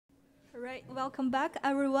right, welcome back,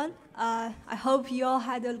 everyone. I hope you all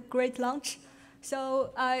had a great lunch.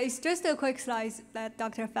 So it's just a quick slide that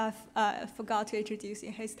Dr. Pfaff forgot to introduce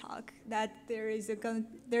in his talk, that there is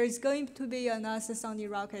going to be a NASA Sunday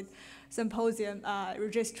Rocket Symposium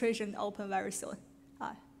registration open very soon.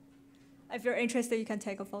 If you're interested, you can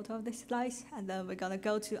take a photo of this slide, and then we're going to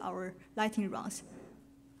go to our lightning rounds.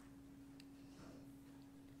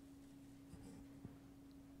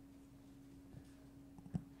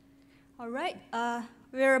 All right,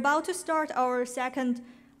 we're about to start our second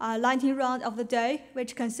lightning round of the day,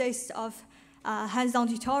 which consists of hands-on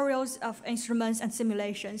tutorials of instruments and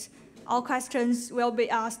simulations. All questions will be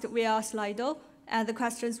asked via Slido, and the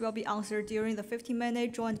questions will be answered during the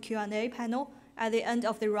 15-minute joint Q&A panel at the end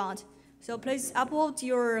of the round. So please upload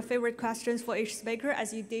your favorite questions for each speaker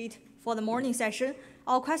as you did for the morning session.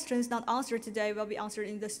 All questions not answered today will be answered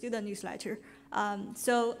in the student newsletter.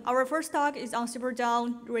 So our first talk is on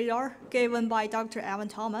SuperDARN radar, given by Dr. Evan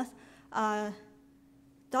Thomas.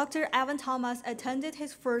 Dr. Evan Thomas attended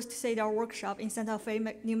his first CEDAR workshop in Santa Fe,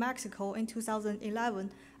 New Mexico in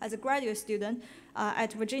 2011 as a graduate student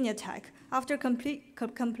at Virginia Tech. After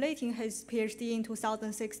completing his PhD in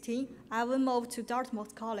 2016, Evan moved to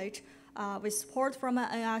DartmouthCollege with support from an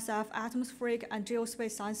NSF Atmospheric and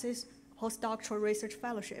Geospace Sciences postdoctoral research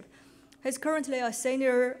fellowship. He's currently a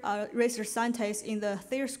senior research scientist in the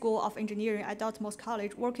Thayer School of Engineering at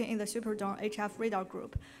DartmouthCollege, working in the SuperDARN HF radar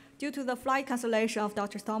group. Due to the flight cancellation of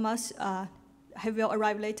Dr. Thomas, he will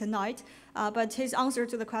arrive late tonight, but his answer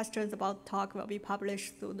to the questions about the talk will be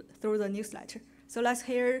published through the newsletter. So let's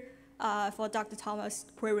hear for Dr. Thomas'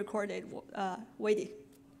 pre-recorded Wadey.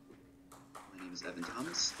 My name is Evan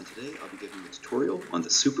Thomas, and today I'll be giving a tutorial on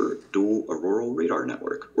the Super Dual Auroral Radar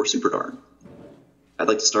Network, or SuperDARN. I'd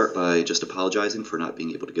like to start by just apologizing for not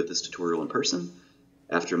being able to give this tutorial in person.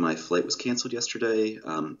 After my flight was canceled yesterday,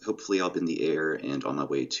 hopefully I'll be in the air and on my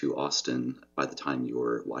way to Austin by the time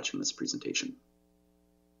you're watching this presentation.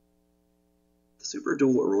 The Super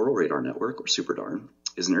Dual Auroral Radar Network, or SuperDARN,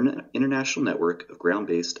 is an international network of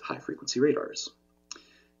ground-based high-frequency radars.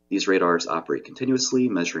 These radars operate continuously,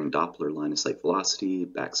 measuring Doppler line-of-sight velocity,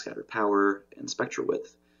 backscatter power, and spectral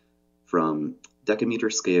width from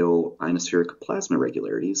decameter scale ionospheric plasma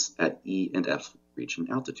regularities at E and F region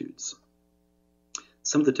altitudes.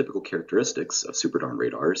 Some of the typical characteristics of SuperDARN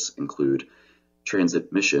radars include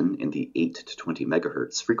transmission in the 8 to 20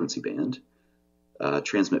 megahertz frequency band,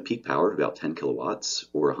 transmit peak power of about 10 kilowatts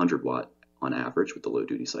or 100 watt on average with the low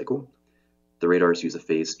duty cycle. The radars use a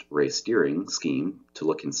phased array steering scheme to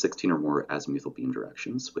look in 16 or more azimuthal beam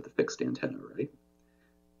directions with a fixed antenna array.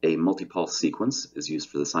 A multi-pulse sequence is used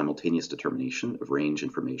for the simultaneous determination of range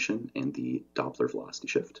information and the Doppler velocity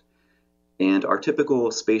shift. And our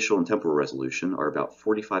typical spatial and temporal resolution are about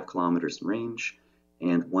 45 kilometers in range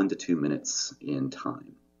and 1 to 2 minutes in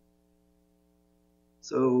time.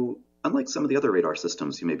 So, unlike some of the other radar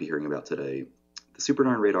systems you may be hearing about today, the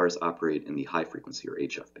SuperDARN radars operate in the high frequency or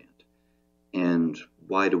HF band. And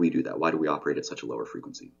why do we do that? Why do we operate at such a lower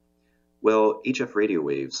frequency? Well, HF radio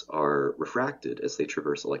waves are refracted as they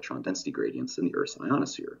traverse electron density gradients in the Earth's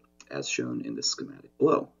ionosphere, as shown in this schematic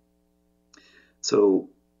below. So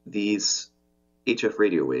these HF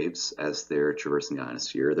radio waves, as they're traversing the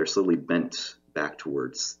ionosphere, they're slowly bent back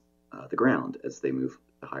towards the ground as they move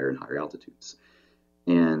to higher and higher altitudes.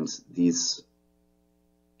 And these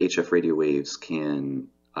HF radio waves can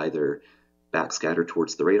either backscatter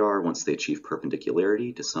towards the radar once they achieve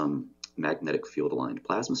perpendicularity to some magnetic field-aligned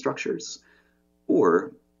plasma structures,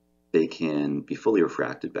 or they can be fully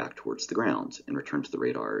refracted back towards the ground and return to the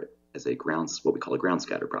radar as what we call a ground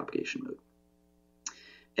scatter propagation mode.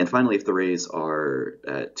 And finally, if the rays are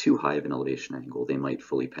at too high of an elevation angle, they might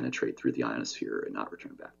fully penetrate through the ionosphere and not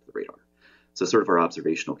return back to the radar. So sort of our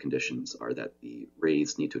observational conditions are that the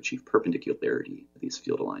rays need to achieve perpendicularity to these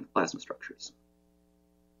field-aligned plasma structures.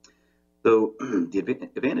 So the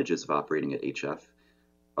advantages of operating at HF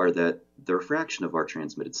are that the refraction of our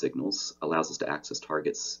transmitted signals allows us to access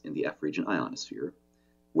targets in the F region ionosphere,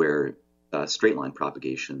 where straight line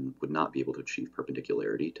propagation would not be able to achieve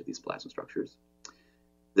perpendicularity to these plasma structures.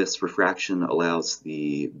 This refraction allows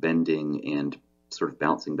the bending and sort of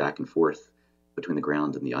bouncing back and forth between the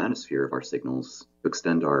ground and the ionosphere of our signals to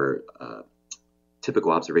extend our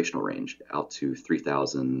typical observational range out to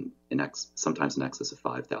 3,000, sometimes in excess of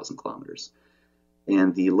 5,000 kilometers.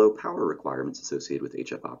 And the low power requirements associated with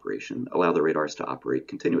HF operation allow the radars to operate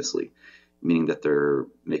continuously, meaning that they're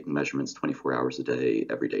making measurements 24 hours a day,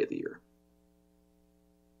 every day of the year.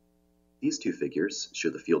 These two figures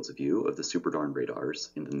show the fields of view of the SuperDARN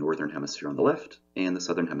radars in the northern hemisphere on the left and the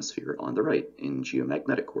southern hemisphere on the right in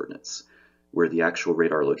geomagnetic coordinates. where the actual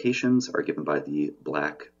radar locations are given by the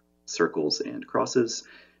black circles and crosses,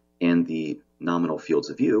 and the nominal fields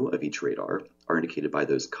of view of each radar are indicated by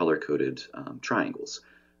those color-coded triangles,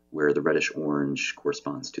 where the reddish-orange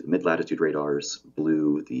corresponds to the mid-latitude radars,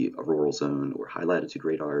 blue the auroral zone or high-latitude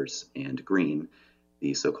radars, and green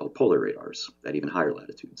the so-called polar radars at even higher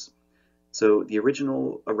latitudes. So the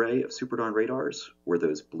original array of SuperDARN radars were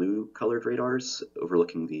those blue-colored radars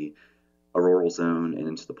overlooking the auroral zone and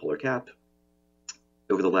into the polar cap.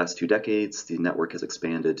 Over the last 2 decades, the network has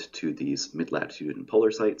expanded to these mid-latitude and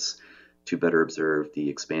polar sites to better observe the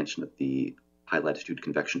expansion of the high-latitude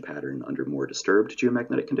convection pattern under more disturbed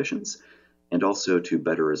geomagnetic conditions, and also to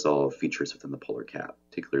better resolve features within the polar cap,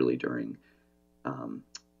 particularly during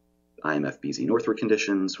IMF-BZ northward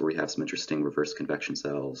conditions, where we have some interesting reverse convection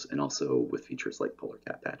cells, and also with features like polar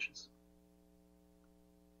cap patches.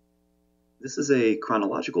 This is a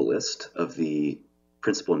chronological list of the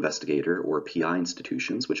principal investigator or PI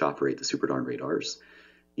institutions which operate the SuperDARN radars.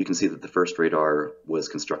 You can see that the first radar was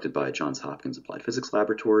constructed by Johns Hopkins Applied Physics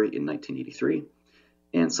Laboratory in 1983,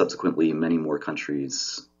 and subsequently many more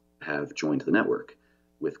countries have joined the network,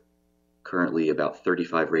 with currently about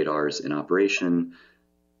 35 radars in operation,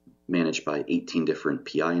 managed by 18 different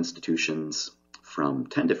PI institutions from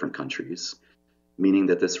 10 different countries, meaning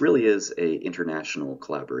that this really is an international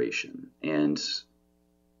collaboration, and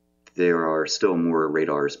there are still more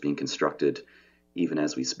radars being constructed even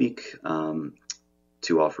as we speak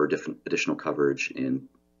to offer additional coverage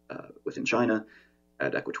within China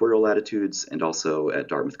at equatorial latitudes, and also at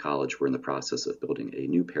Dartmouth College. We're in the process of building a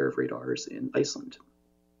new pair of radars in Iceland.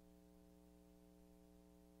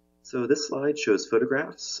 So this slide shows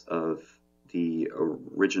photographs of the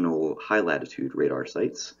original high latitude radar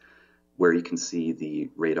sites, where you can see the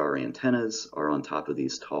radar antennas are on top of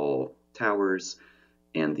these tall towers,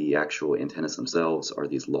 and the actual antennas themselves are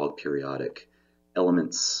these log periodic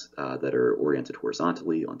elements that are oriented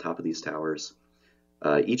horizontally on top of these towers.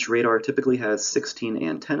 Each radar typically has 16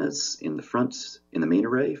 antennas in the front in the main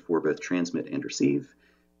array for both transmit and receive,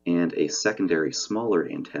 and a secondary smaller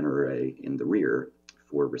antenna array in the rear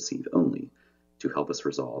for receive only, to help us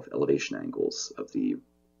resolve elevation angles of the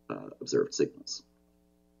observed signals.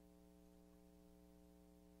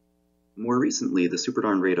 More recently, the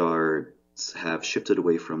SuperDARN radars have shifted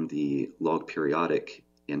away from the log periodic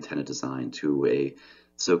antenna design to a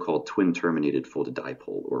so-called twin terminated folded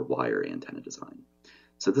dipole or wire antenna design.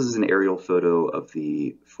 So this is an aerial photo of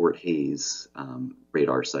the Fort Hays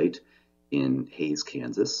radar site in Hays,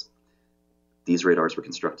 Kansas. These radars were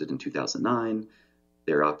constructed in 2009.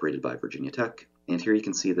 They're operated by Virginia Tech. And here you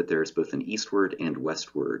can see that there's both an eastward and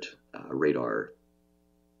westward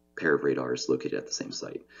pair of radars located at the same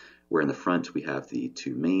site, where in the front we have the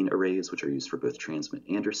 2 main arrays, which are used for both transmit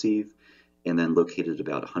and receive, and then located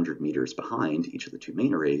about 100 meters behind each of the 2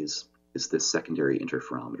 main arrays is this secondary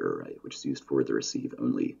interferometer array, which is used for the receive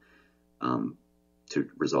only to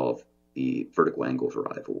resolve the vertical angle of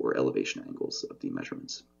arrival or elevation angles of the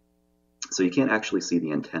measurements. So you can't actually see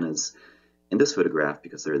the antennas in this photograph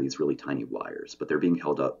because there are these really tiny wires, but they're being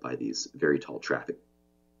held up by these very tall traffic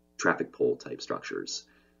pole type structures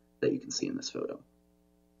that you can see in this photo.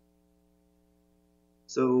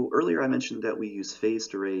 So earlier I mentioned that we use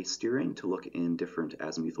phased array steering to look in different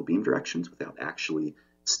azimuthal beam directions without actually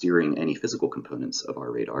steering any physical components of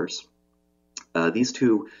our radars. These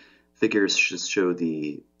 2 figures just show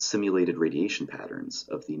the simulated radiation patterns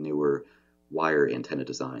of the newer wire antenna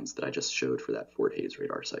designs that I just showed for that Fort Hays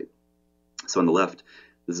radar site. So on the left,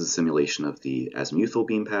 this is a simulation of the azimuthal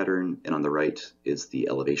beam pattern, and on the right is the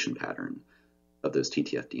elevation pattern of those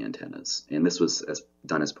TTFD antennas. And this was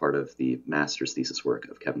done as part of the master's thesis work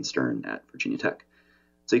of Kevin Stern at Virginia Tech.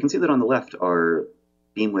 So you can see that on the left, our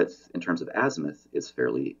beam width in terms of azimuth is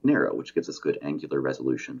fairly narrow, which gives us good angular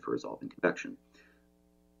resolution for resolving convection.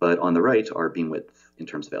 But on the right, our beam width in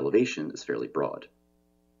terms of elevation is fairly broad.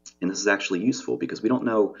 And this is actually useful because we don't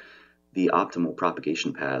know the optimal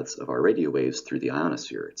propagation paths of our radio waves through the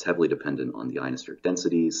ionosphere. It's heavily dependent on the ionospheric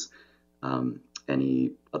densities,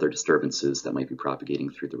 any other disturbances that might be propagating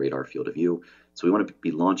through the radar field of view. So we want to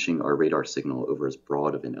be launching our radar signal over as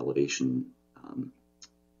broad of an elevation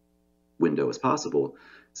window as possible,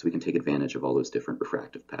 so we can take advantage of all those different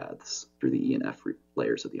refractive paths through the E and F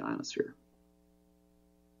layers of the ionosphere.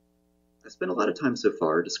 I spent a lot of time so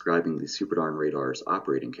far describing the SuperDARN radar's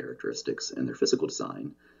operating characteristics and their physical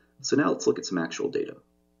design, so now let's look at some actual data.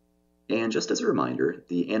 And just as a reminder,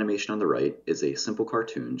 the animation on the right is a simple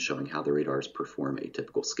cartoon showing how the radars perform a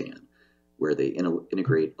typical scan, where they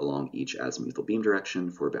integrate along each azimuthal beam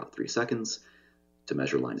direction for about 3 seconds to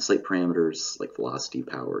measure line of sight parameters like velocity,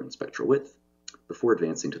 power, and spectral width before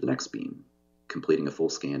advancing to the next beam, completing a full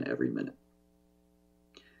scan every minute.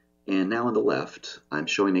 And now on the left, I'm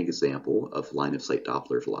showing an example of line-of-sight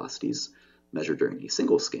Doppler velocities measured during a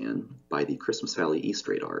single scan by the Christmas Valley East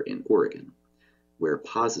radar in Oregon, where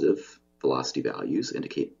positive velocity values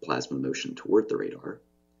indicate plasma motion toward the radar,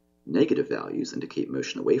 negative values indicate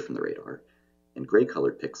motion away from the radar, and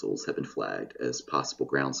gray-colored pixels have been flagged as possible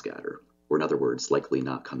ground scatter, or in other words, likely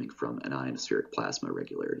not coming from an ionospheric plasma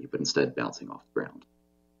irregularity, but instead bouncing off the ground.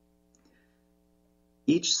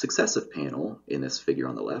 Each successive panel in this figure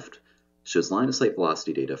on the left shows line-of-sight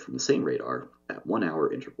velocity data from the same radar at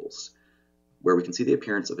 1-hour intervals, where we can see the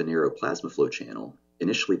appearance of a narrow plasma flow channel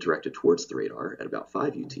initially directed towards the radar at about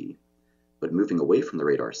 5 UT, but moving away from the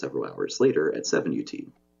radar several hours later at 7 UT,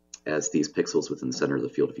 as these pixels within the center of the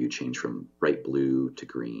field of view change from bright blue to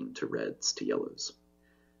green to reds to yellows.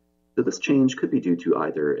 So this change could be due to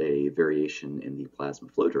either a variation in the plasma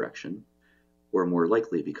flow direction, or more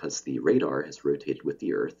likely because the radar has rotated with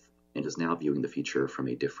the Earth and is now viewing the feature from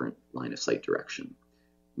a different line-of-sight direction,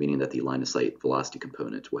 meaning that the line-of-sight velocity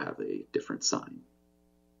component will have a different sign.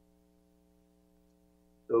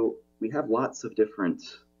 So we have lots of different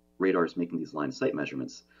radars making these line-of-sight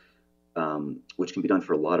measurements, which can be done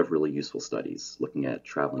for a lot of really useful studies, looking at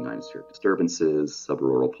traveling ionospheric disturbances,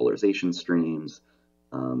 subarauroral polarization streams,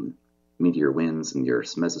 meteor winds in the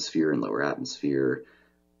Earth's mesosphere and lower atmosphere,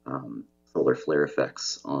 solar flare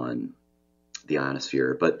effects on the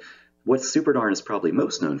ionosphere. But what SuperDARN is probably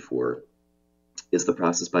most known for is the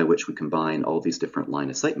process by which we combine all these different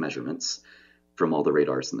line-of-sight measurements from all the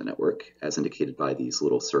radars in the network, as indicated by these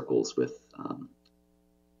little circles with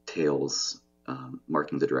tails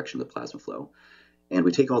marking the direction of the plasma flow. And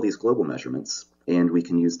we take all these global measurements, and we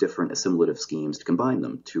can use different assimilative schemes to combine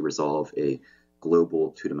them to resolve a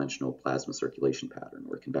global two-dimensional plasma circulation pattern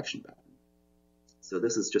or convection pattern. So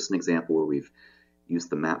this is just an example where we've used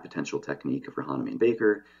the map potential technique of Rahanami and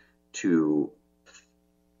Baker to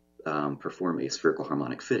perform a spherical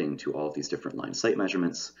harmonic fitting to all of these different line-of-sight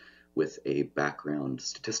measurements with a background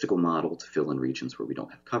statistical model to fill in regions where we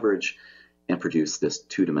don't have coverage and produce this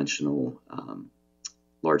two-dimensional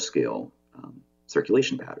large-scale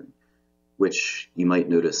circulation pattern, which you might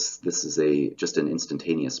notice this is just an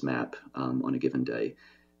instantaneous map on a given day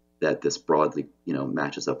that this broadly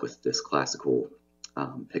matches up with this classical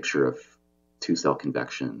picture of two-cell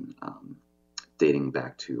convection dating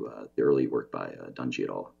back to the early work by Dungy et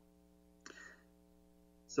al.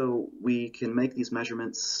 So we can make these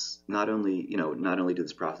measurements not only do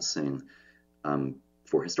this processing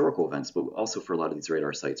for historical events, but also for a lot of these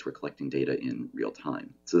radar sites we're collecting data in real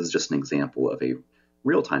time. So this is just an example of a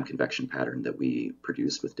real-time convection pattern that we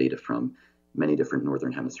produced with data from many different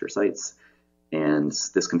northern hemisphere sites. And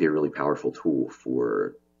this can be a really powerful tool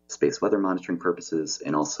for space weather monitoring purposes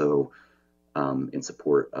and also in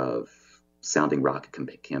support of sounding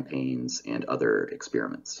rocket campaigns and other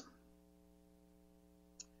experiments.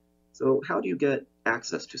 So how do you get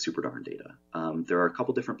access to SuperDARN data? There are a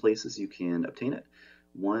couple different places you can obtain it.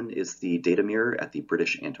 One is the data mirror at the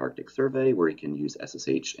British Antarctic Survey, where you can use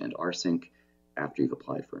SSH and rsync after you've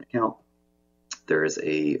applied for an account. There is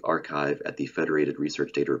an archive at the Federated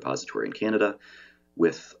Research Data Repository in Canada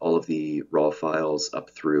with all of the raw files up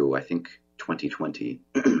through, I think, 2020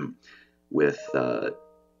 with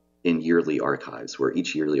in yearly archives, where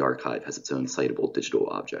each yearly archive has its own citable digital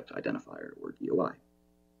object identifier, or DOI.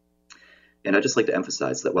 And I'd just like to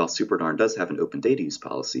emphasize that while SuperDARN does have an open data use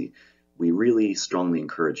policy, we really strongly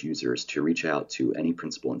encourage users to reach out to any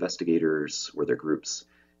principal investigators or their groups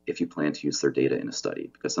if you plan to use their data in a study,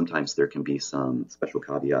 because sometimes there can be some special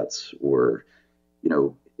caveats or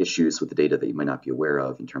issues with the data that you might not be aware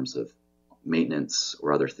of in terms of maintenance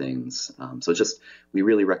or other things. So we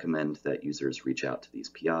really recommend that users reach out to these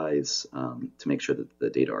PIs to make sure that the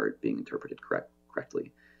data are being interpreted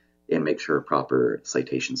correctly and make sure proper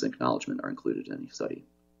citations and acknowledgement are included in any study.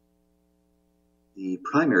 The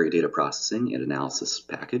primary data processing and analysis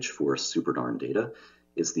package for SuperDARN data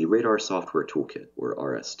is the Radar Software Toolkit, or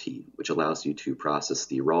RST, which allows you to process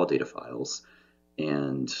the raw data files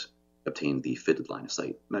and obtain the fitted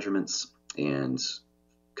line-of-sight measurements and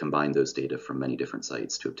combine those data from many different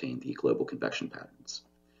sites to obtain the global convection patterns.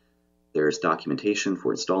 There's documentation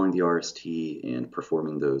for installing the RST and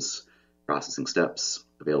performing those processing steps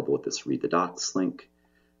available with this Read the Docs link.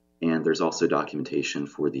 And there's also documentation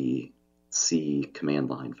for the C command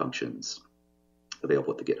line functions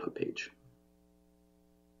available at the GitHub page.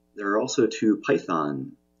 There are also 2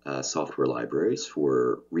 Python software libraries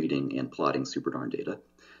for reading and plotting SuperDARN data.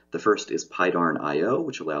 The first is PyDARN.io,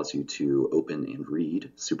 which allows you to open and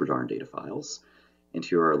read SuperDARN data files. And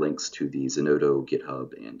here are links to the Zenodo,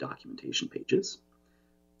 GitHub, and documentation pages.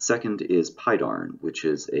 Second is PyDARN, which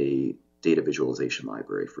is a data visualization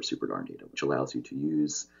library for SuperDARN data, which allows you to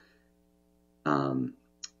use,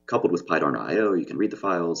 coupled with PyDARN.io, you can read the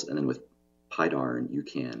files, and then with PyDARN, you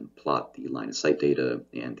can plot the line of sight data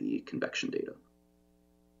and the convection data.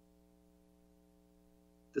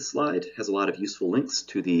 This slide has a lot of useful links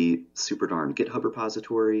to the SuperDARN GitHub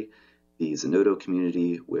repository, the Zenodo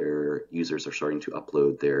community, where users are starting to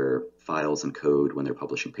upload their files and code when they're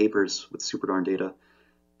publishing papers with SuperDARN data.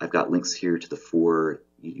 I've got links here to the 4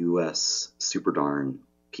 US SuperDARN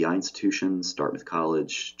PI institutions, Dartmouth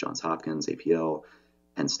College, Johns Hopkins, APL,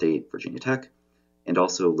 Penn State, Virginia Tech, and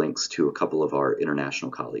also links to a couple of our international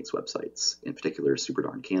colleagues' websites, in particular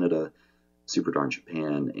SuperDARN Canada, SuperDARN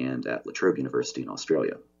Japan, and at La Trobe University in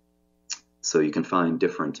Australia. So you can find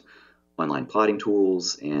different online plotting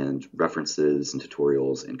tools and references and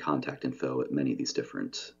tutorials and contact info at many of these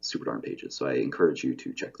different SuperDARN pages. So I encourage you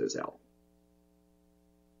to check those out.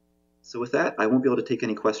 So with that, I won't be able to take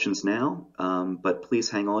any questions now, but please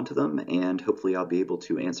hang on to them, and hopefully I'll be able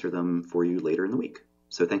to answer them for you later in the week.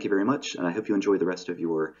 So thank you very much, and I hope you enjoy the rest of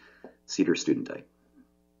your CEDAR Student Day.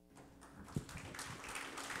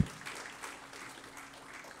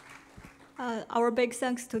 Our big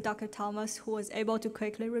thanks to Dr. Thomas, who was able to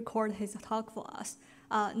quickly record his talk for us.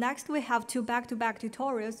 Next, we have 2 back-to-back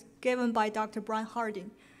tutorials given by Dr. Brian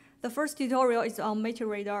Harding. The first tutorial is on Meteor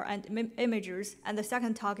radar and imagers, and the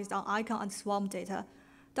second talk is on icon and swarm data.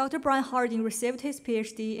 Dr. Brian Harding received his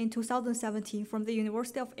PhD in 2017 from the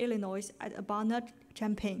University of Illinois at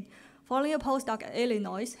Urbana-Champaign. Following a postdoc at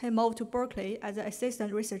Illinois, he moved to Berkeley as an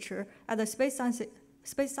assistant researcher at the Space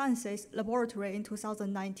Sciences Laboratory in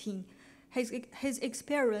 2019. His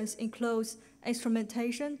experience includes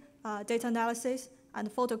instrumentation, data analysis, and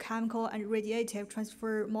photochemical and radiative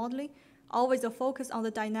transfer modeling, all with a focus on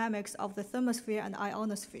the dynamics of the thermosphere and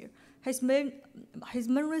ionosphere. His main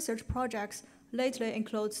research projects lately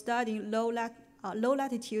include studying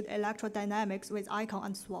low-latitude electrodynamics with icon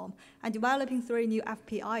and swarm, and developing 3 new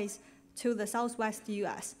FPIs to the southwest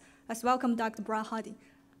US. Let's welcome Dr. Brian Harding.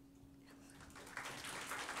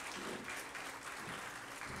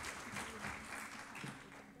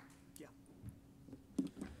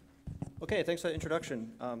 Okay, thanks for the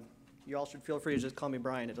introduction. You all should feel free to just call me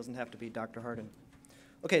Brian. It doesn't have to be Dr. Harding.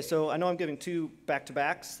 Okay, so I know I'm giving 2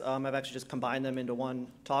 back-to-backs. I've actually just combined them into one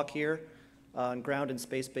talk here on ground and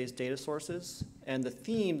space-based data sources. And the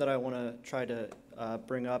theme that I want to try to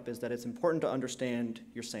bring up is that it's important to understand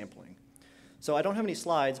your sampling. So I don't have any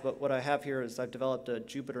slides, but what I have here is I've developed a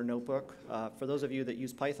Jupyter notebook. For those of you that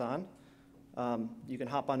use Python, you can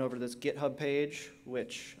hop on over to this GitHub page,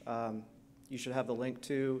 which you should have the link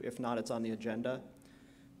to. If not, it's on the agenda.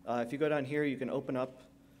 If you go down here, you can open up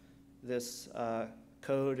this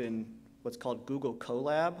code in what's called Google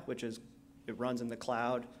Colab, which is, it runs in the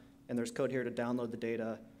cloud, and there's code here to download the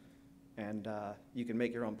data, and you can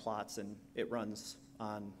make your own plots, and it runs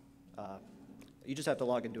on, you just have to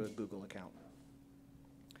log into a Google account.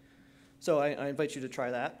 So I invite you to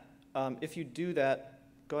try that. If you do that,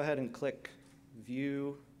 go ahead and click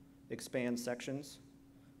View, Expand Sections.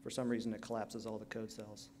 For some reason, it collapses all the code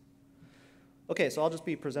cells. Okay, so I'll just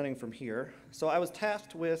be presenting from here. So I was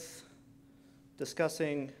tasked with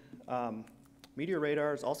discussing meteor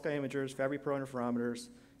radars, all-sky imagers, Fabry-Perot interferometers,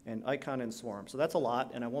 and icon and swarm. So that's a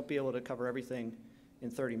lot, and I won't be able to cover everything in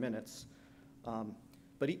 30 minutes.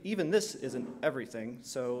 But even this isn't everything,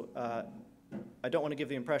 so I don't want to give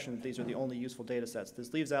the impression that these are the only useful data sets.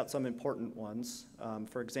 This leaves out some important ones.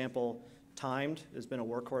 For example, timed has been a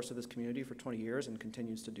workhorse of this community for 20 years and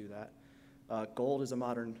continues to do that. Gold is a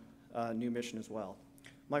modern new mission as well.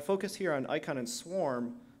 My focus here on icon and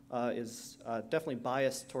swarm is definitely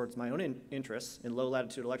biased towards my own interests in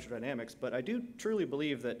low-latitude electrodynamics, but I do truly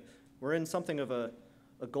believe that we're in something of a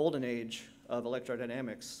golden age of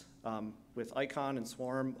electrodynamics with icon and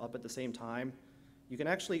swarm up at the same time. You can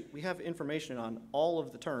actually, we have information on all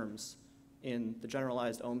of the terms in the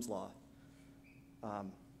generalized Ohm's law.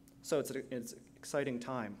 So it's an exciting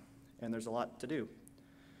time, and there's a lot to do.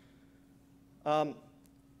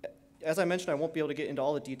 As I mentioned, I won't be able to get into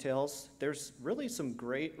all the details. There's really some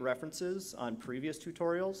great references on previous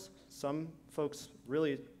tutorials. Some folks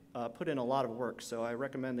really put in a lot of work, so I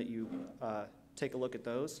recommend that you take a look at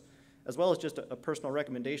those. As well as just a personal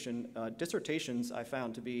recommendation, dissertations I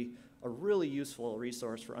found to be a really useful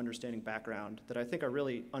resource for understanding background that I think are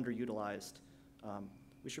really underutilized.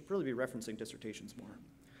 We should really be referencing dissertations more.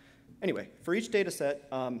 Anyway, for each data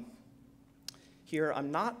set, here,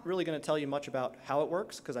 I'm not really going to tell you much about how it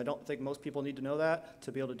works, because I don't think most people need to know that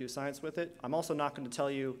to be able to do science with it. I'm also not going to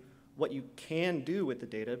tell you what you can do with the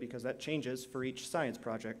data, because that changes for each science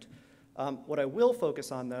project. What I will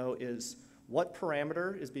focus on, though, is what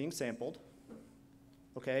parameter is being sampled,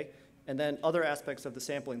 okay? And then other aspects of the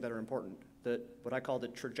sampling that are important, what I call the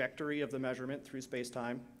trajectory of the measurement through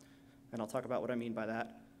space-time, and I'll talk about what I mean by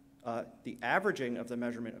that. The averaging of the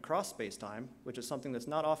measurement across space-time, which is something that's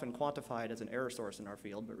not often quantified as an error source in our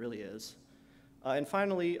field, but really is. And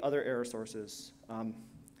finally, other error sources.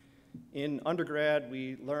 In undergrad,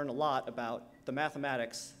 we learn a lot about the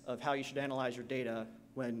mathematics of how you should analyze your data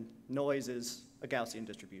when noise is a Gaussian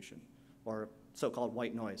distribution, or so-called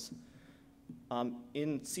white noise.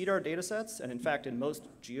 In CEDAR datasets, and in fact in most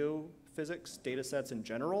geophysics datasets in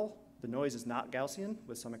general, the noise is not Gaussian,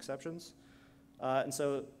 with some exceptions. And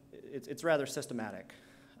so it's rather systematic,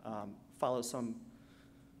 follows some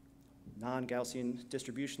non-Gaussian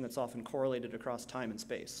distribution that's often correlated across time and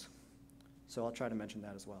space. So I'll try to mention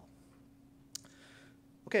that as well.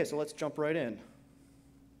 Okay, so let's jump right in.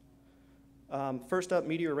 First up,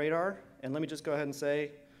 Meteor radar, and let me just go ahead and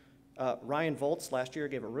say, Ryan Voltz last year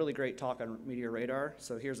gave a really great talk on Meteor radar,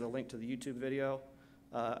 so here's a link to the YouTube video.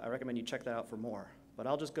 I recommend you check that out for more, but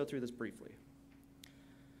I'll just go through this briefly.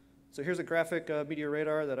 So here's a graphic Meteor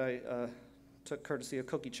radar that I took courtesy of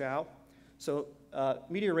Cookie Chow. So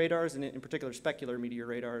meteor radars, and in particular specular meteor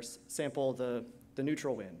radars, sample the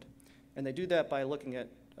neutral wind. And they do that by looking at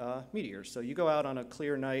meteors. So you go out on a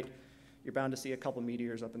clear night, you're bound to see a couple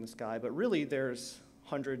meteors up in the sky, but really there's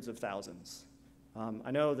hundreds of thousands.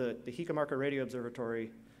 I know the Hikamarka Radio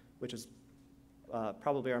Observatory, which is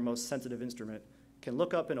probably our most sensitive instrument, can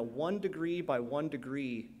look up in a 1 degree by 1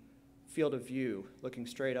 degree field of view looking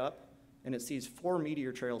straight up, and it sees 4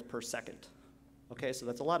 meteor trails per second. Okay, so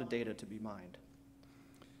that's a lot of data to be mined.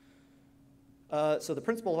 So the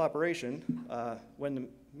principle of operation, when the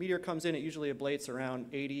meteor comes in, it usually ablates around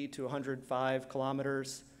 80 to 105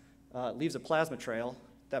 kilometers, leaves a plasma trail.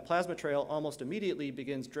 That plasma trail almost immediately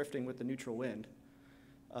begins drifting with the neutral wind.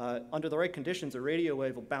 Under the right conditions, a radio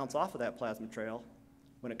wave will bounce off of that plasma trail.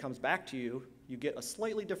 When it comes back to you, you get a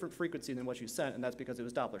slightly different frequency than what you sent, and that's because it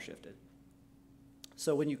was Doppler shifted.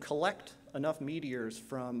 So when you collect enough meteors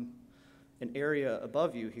from an area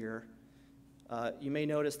above you here, you may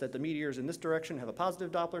notice that the meteors in this direction have a positive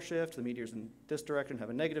Doppler shift, the meteors in this direction have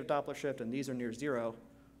a negative Doppler shift, and these are near zero.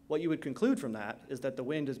 What you would conclude from that is that the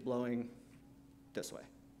wind is blowing this way.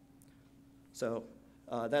 So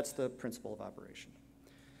that's the principle of operation.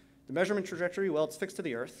 The measurement trajectory, well, it's fixed to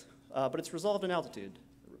the Earth, but it's resolved in altitude.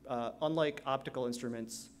 Unlike optical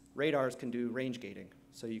instruments, radars can do range gating,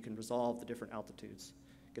 so you can resolve the different altitudes,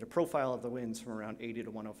 get a profile of the winds from around 80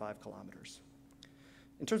 to 105 kilometers.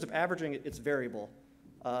 In terms of averaging, it's variable.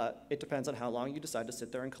 It depends on how long you decide to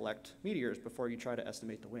sit there and collect meteors before you try to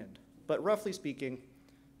estimate the wind. But roughly speaking,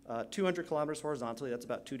 200 kilometers horizontally, that's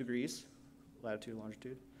about 2 degrees, latitude,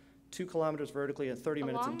 longitude. 2 kilometers vertically and 30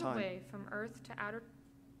 minutes in time. A long way from Earth to outer.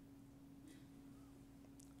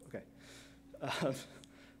 Okay.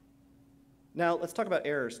 Now let's talk about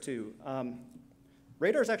errors too.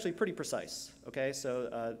 Radar is actually pretty precise, okay?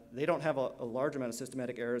 So they don't have a large amount of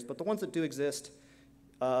systematic errors, but the ones that do exist,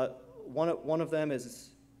 one of them is,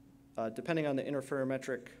 depending on the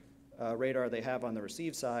interferometric radar they have on the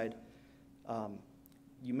receive side,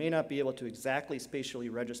 you may not be able to exactly spatially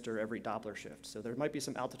register every Doppler shift. So there might be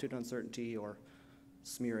some altitude uncertainty or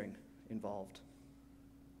smearing involved.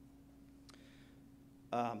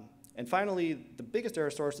 And finally, the biggest error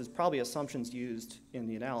source is probably assumptions used in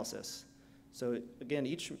the analysis. So again,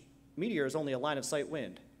 each meteor is only a line of sight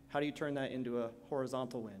wind. How do you turn that into a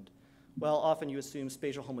horizontal wind? Well, often you assume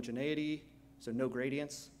spatial homogeneity, so no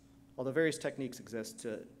gradients, although various techniques exist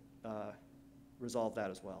to resolve that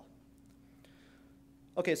as well.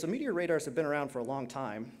 Okay, so meteor radars have been around for a long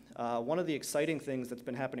time. One of the exciting things that's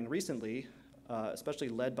been happening recently, especially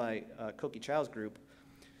led by Cookie Chow's group,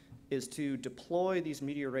 is to deploy these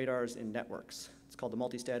meteor radars in networks. It's called the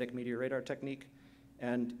multi-static meteor radar technique.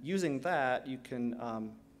 And using that, you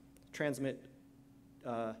can transmit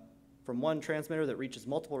from one transmitter that reaches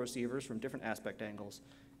multiple receivers from different aspect angles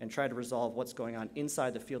and try to resolve what's going on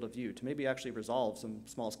inside the field of view to maybe actually resolve some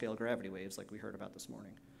small-scale gravity waves like we heard about this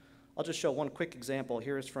morning. I'll just show one quick example.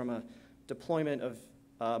 Here is from a deployment of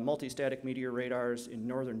multi-static meteor radars in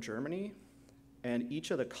northern Germany. And each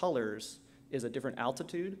of the colors is a different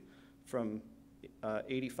altitude from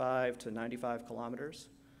 85 to 95 kilometers.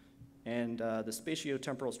 And the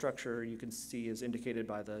spatiotemporal structure you can see is indicated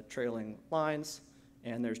by the trailing lines.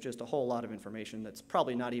 And there's just a whole lot of information that's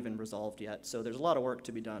probably not even resolved yet. So there's a lot of work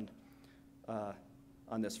to be done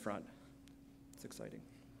on this front. It's exciting.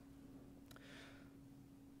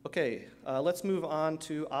 Okay, let's move on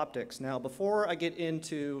to optics. Now, before I get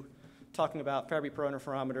into talking about Fabry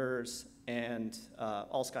interferometers and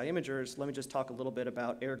all-sky imagers, let me just talk a little bit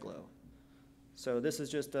about air glow. So this is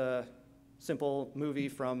just a simple movie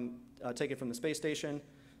from taken from the space station.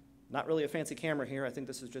 Not really a fancy camera here. I think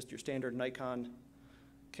this is just your standard Nikon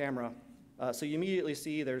camera. So you immediately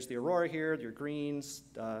see there's the aurora here, your greens.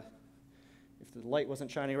 If the light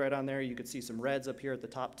wasn't shining right on there, you could see some reds up here at the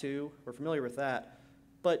top too. We're familiar with that.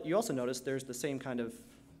 But you also notice there's the same kind of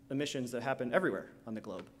emissions that happen everywhere on the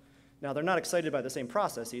globe. Now, they're not excited by the same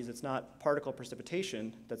processes. It's not particle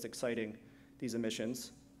precipitation that's exciting these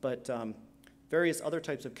emissions, but various other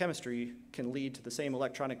types of chemistry can lead to the same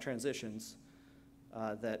electronic transitions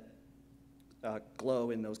that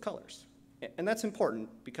glow in those colors. And that's important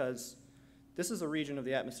because this is a region of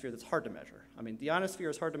the atmosphere that's hard to measure. I mean, the ionosphere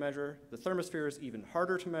is hard to measure. The thermosphere is even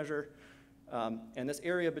harder to measure. And this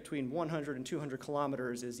area between 100 and 200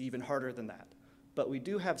 kilometers is even harder than that. But we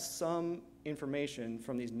do have some information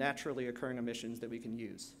from these naturally occurring emissions that we can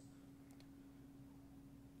use.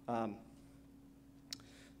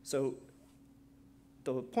 So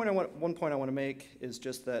one point I want to make is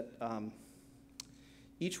just that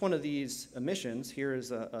each one of these emissions, here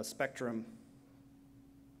is a spectrum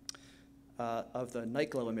of the night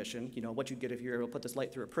glow emission, you know, what you get if you're able to put this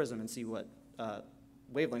light through a prism and see what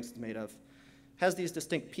wavelengths it's made of, has these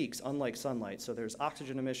distinct peaks, unlike sunlight. So there's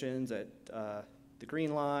oxygen emissions at the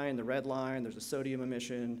green line, the red line, there's a sodium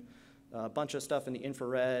emission, a bunch of stuff in the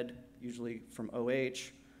infrared, usually from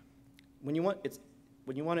OH. When you want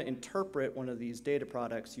to interpret one of these data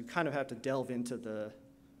products, you kind of have to delve into the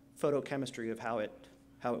photochemistry of how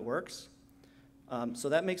it works. So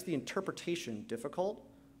that makes the interpretation difficult,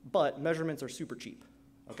 but measurements are super cheap,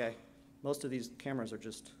 okay? Most of these cameras are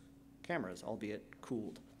just cameras, albeit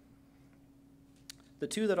cooled. The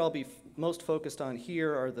two that I'll be most focused on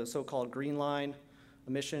here are the so-called green line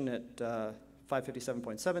emission at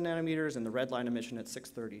 557.7 nanometers and the red line emission at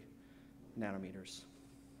 630 nanometers.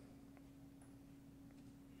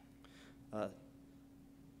 Right,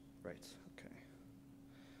 okay.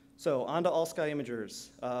 So on to all-sky imagers.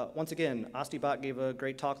 Once again, Ostibot gave a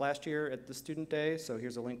great talk last year at the Student Day, so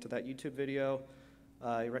here's a link to that YouTube video.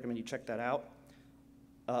 I recommend you check that out.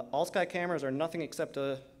 All-sky cameras are nothing except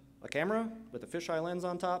a camera with a fisheye lens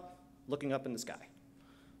on top looking up in the sky.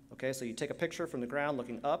 Okay, so you take a picture from the ground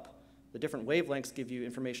looking up. The different wavelengths give you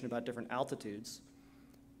information about different altitudes.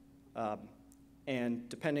 And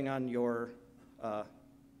depending on your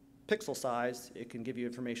pixel size, it can give you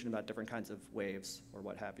information about different kinds of waves or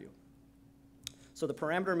what have you. So the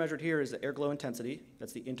parameter measured here is the air glow intensity.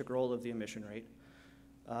 That's the integral of the emission rate.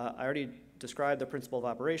 I already described the principle of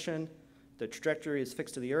operation. The trajectory is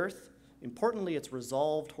fixed to the Earth. Importantly, it's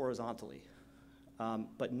resolved horizontally,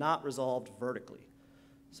 but not resolved vertically.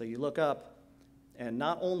 So you look up, and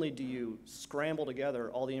not only do you scramble together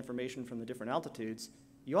all the information from the different altitudes,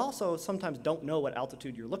 you also sometimes don't know what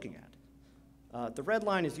altitude you're looking at. The red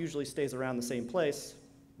line usually stays around the same place,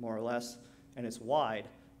 more or less, and it's wide,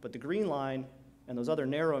 but the green line and those other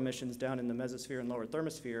narrow emissions down in the mesosphere and lower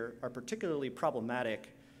thermosphere are particularly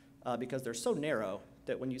problematic because they're so narrow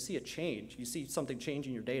that when you see a change, you see something change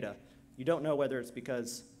in your data, you don't know whether it's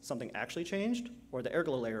because something actually changed or the air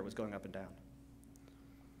glow layer was going up and down.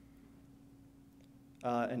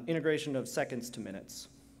 An integration of seconds to minutes.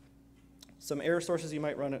 Some error sources you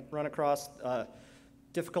might run across,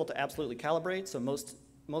 difficult to absolutely calibrate. So most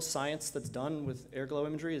science that's done with air glow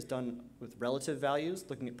imagery is done with relative values,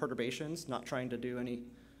 looking at perturbations, not trying to do any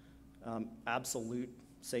absolute,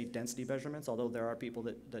 say, density measurements, although there are people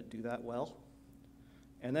that do that well.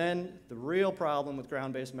 And then the real problem with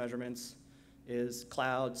ground-based measurements is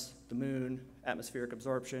clouds, the moon, atmospheric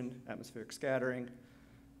absorption, atmospheric scattering.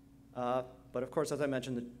 But of course, as I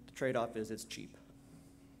mentioned, the trade-off is it's cheap.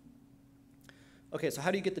 Okay, so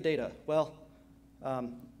how do you get the data? Well,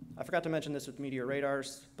 I forgot to mention this with Meteor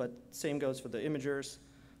radars, but same goes for the imagers.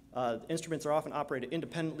 Instruments are often operated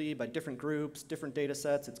independently by different groups, different data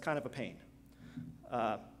sets. It's kind of a pain.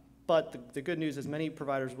 But the good news is many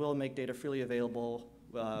providers will make data freely available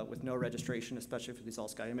with no registration, especially for these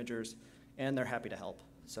all-sky imagers, and they're happy to help.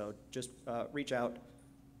 So just reach out.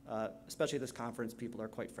 Especially at this conference, people are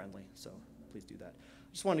quite friendly, so please do that.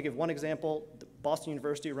 I just wanted to give one example. Boston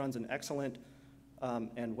University runs an excellent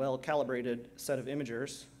and well-calibrated set of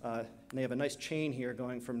imagers. And they have a nice chain here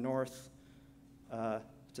going from north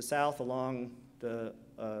to south along the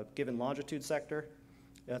given longitude sector.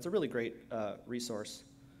 Yeah, it's a really great resource.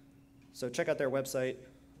 So check out their website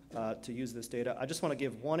to use this data. I just want to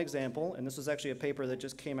give one example, and this was actually a paper that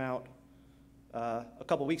just came out a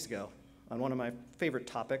couple weeks ago on one of my favorite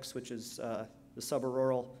topics, which is the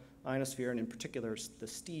subaraural ionosphere, and in particular, the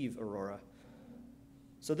Steve aurora.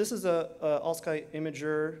 So this is a all-sky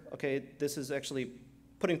imager. Okay, this is actually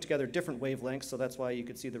putting together different wavelengths, so that's why you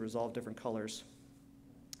could see the resolved different colors.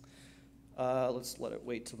 Let's let it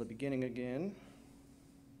wait till the beginning again.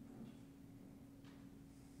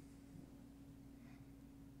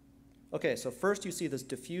 Okay, so first you see this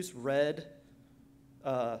diffuse red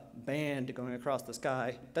band going across the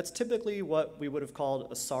sky. That's typically what we would have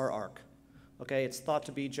called a SAR arc. Okay, it's thought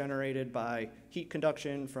to be generated by heat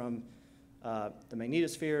conduction from the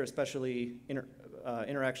magnetosphere, especially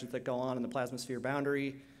interactions that go on in the plasmasphere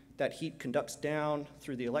boundary. That heat conducts down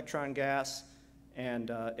through the electron gas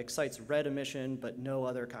and excites red emission, but no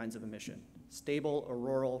other kinds of emission. Stable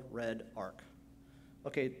auroral red arc.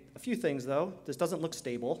 Okay, a few things though. This doesn't look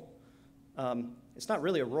stable. It's not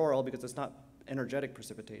really auroral because it's not energetic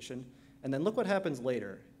precipitation. And then look what happens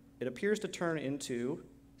later. It appears to turn into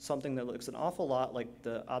something that looks an awful lot like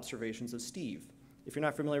the observations of Steve. If you're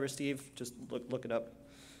not familiar with Steve, just look it up.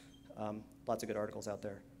 Lots of good articles out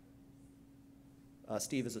there.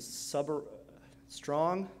 Steve is a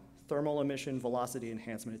strong thermal emission velocity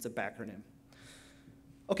enhancement. It's a backronym.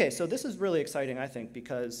 Okay, so this is really exciting, I think,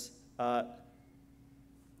 because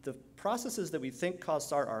the processes that we think cause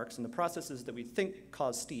SAR arcs and the processes that we think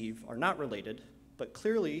cause Steve are not related, but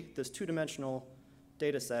clearly this two-dimensional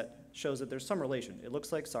data set shows that there's some relation. It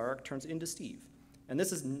looks like SAR arc turns into Steve. And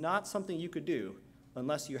this is not something you could do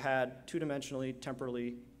unless you had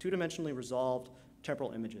two-dimensionally resolved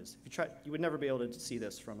temporal images. If you tried, you would never be able to see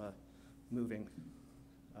this from a moving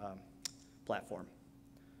platform.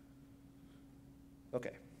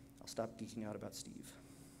 Okay, I'll stop geeking out about Steve.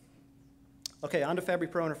 Okay, on to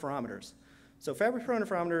Fabry-Perot interferometers. So Fabry-Perot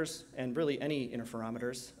interferometers, and really any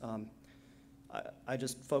interferometers, I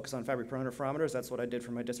just focus on Fabry-Perot interferometers. That's what I did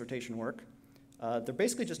for my dissertation work. They're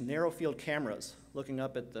basically just narrow field cameras looking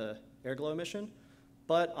up at the airglow emission,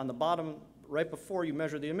 but on the bottom, right before you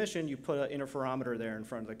measure the emission, you put an interferometer there in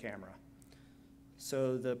front of the camera.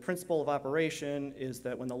 So the principle of operation is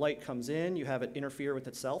that when the light comes in, you have it interfere with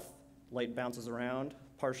itself. Light bounces around,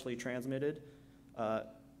 partially transmitted,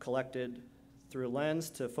 collected through a lens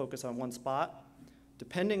to focus on one spot.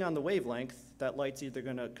 Depending on the wavelength, that light's either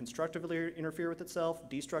going to constructively interfere with itself,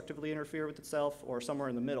 destructively interfere with itself, or somewhere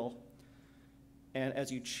in the middle. And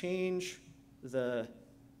as you change the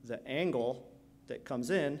angle that comes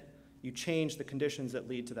in, you change the conditions that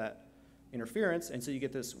lead to that interference, and so you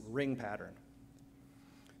get this ring pattern.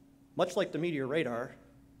 Much like the Meteor radar,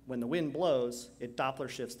 when the wind blows, it Doppler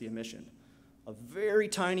shifts the emission. A very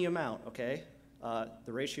tiny amount, okay?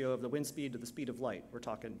 The ratio of the wind speed to the speed of light. We're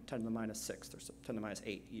talking 10 to the minus 6 or 10 to the minus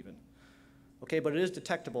 8 even. Okay, but it is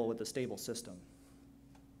detectable with a stable system.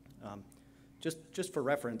 Just for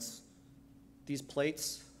reference, these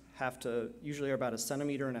plates usually are about 1.5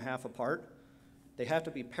 centimeters apart. They have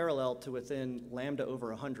to be parallel to within lambda over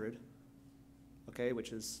 100, okay,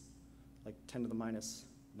 which is like 10 to the minus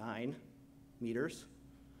 9 meters.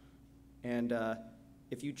 And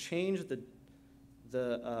if you change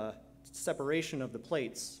the separation of the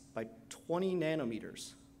plates by 20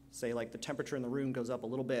 nanometers, say like the temperature in the room goes up a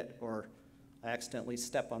little bit, or I accidentally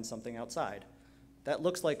step on something outside, that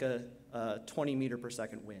looks like a 20 meter per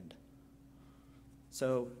second wind.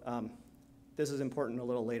 So this is important a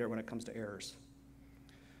little later when it comes to errors.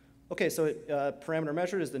 Okay, so parameter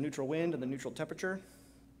measured is the neutral wind and the neutral temperature.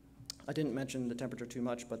 I didn't mention the temperature too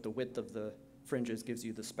much, but the width of the fringes gives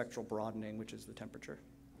you the spectral broadening, which is the temperature.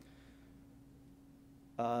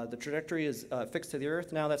 The trajectory is fixed to the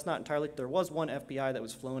Earth. Now, that's not entirely, there was one FPI that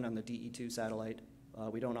was flown on the DE2 satellite.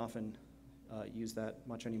 We don't often use that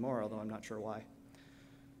much anymore, although I'm not sure why.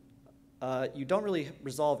 You don't really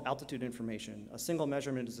resolve altitude information. A single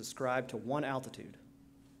measurement is ascribed to one altitude,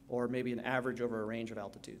 or maybe an average over a range of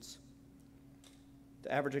altitudes.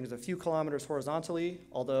 The averaging is a few kilometers horizontally,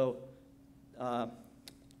 although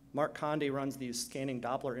Mark Conde runs these scanning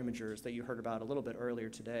Doppler imagers that you heard about a little bit earlier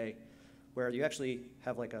today, where you actually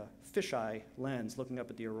have like a fisheye lens looking up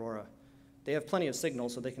at the aurora. They have plenty of signal,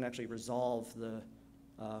 so they can actually resolve the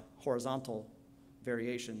horizontal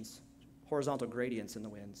variations, horizontal gradients in the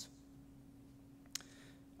winds.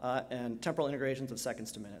 And temporal integrations of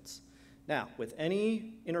seconds to minutes. Now, with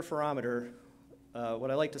any interferometer,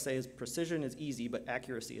 what I like to say is precision is easy, but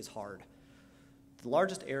accuracy is hard. The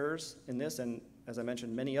largest errors in this, and as I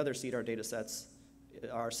mentioned, many other CEDAR data sets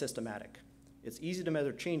are systematic. It's easy to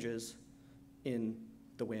measure changes in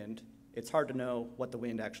the wind. It's hard to know what the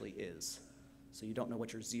wind actually is. So you don't know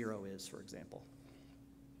what your zero is, for example.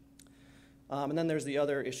 And then there's the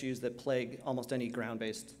other issues that plague almost any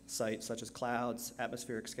ground-based site, such as clouds,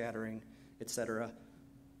 atmospheric scattering, etc.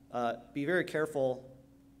 Be very careful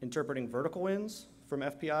interpreting vertical winds from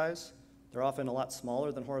FPIs They're often a lot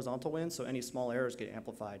smaller than horizontal winds, so any small errors get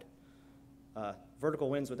amplified. Vertical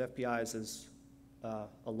winds with FPIs is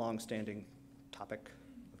a long-standing topic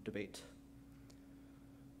of debate.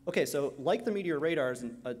 Okay, so like the Meteor radars,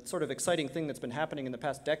 a sort of exciting thing that's been happening in the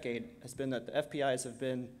past decade has been that the FPIs have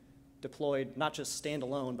been deployed not just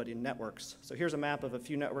standalone, but in networks. So here's a map of a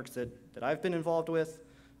few networks that I've been involved with.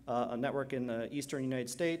 A network in the eastern United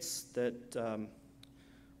States that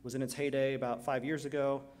was in its heyday about 5 years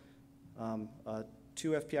ago, a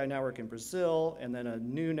 2 FPI network in Brazil, and then a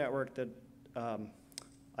new network that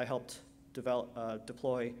I helped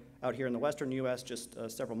deploy out here in the western US just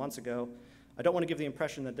several months ago. I don't want to give the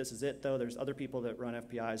impression that this is it, though. There's other people that run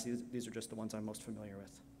FPIs. These are just the ones I'm most familiar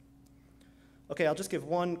with. Okay, I'll just give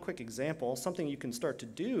one quick example. Something you can start to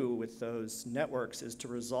do with those networks is to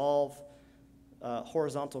resolve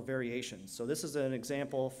horizontal variations. So this is an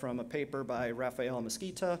example from a paper by Rafael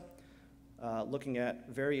Mesquita looking at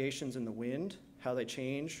variations in the wind, how they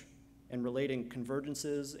change, and relating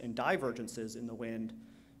convergences and divergences in the wind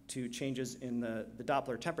to changes in the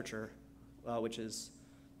Doppler temperature, which is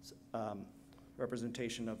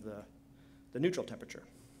representation of the neutral temperature.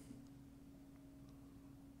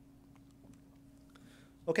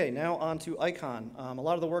 Okay, now on to ICON. A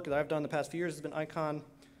lot of the work that I've done the past few years has been ICON.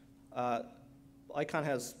 ICON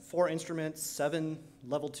has 4 instruments, 7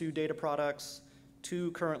 level 2 data products,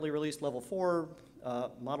 2 currently released level 4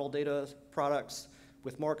 model data products,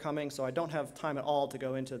 with more coming, so I don't have time at all to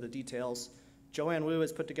go into the details. Joanne Wu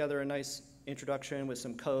has put together a nice introduction with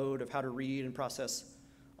some code of how to read and process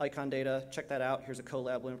ICON data. Check that out. Here's a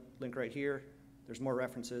Colab link right here. There's more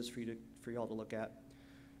references for you all to look at.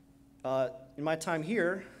 In my time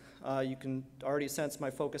here, you can already sense my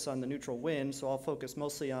focus on the neutral wind, so I'll focus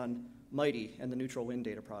mostly on MIGHTY and the neutral wind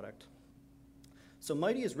data product. So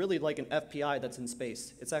MIGHTY is really like an FPI that's in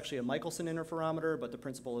space. It's actually a Michelson interferometer, but the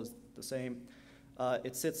principle is the same.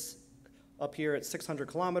 It sits up here at 600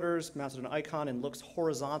 kilometers, mounted on ICON, and looks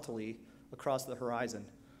horizontally across the horizon.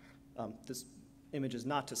 This image is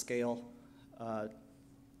not to scale.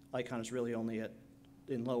 ICON is really only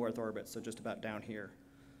in low Earth orbit, so just about down here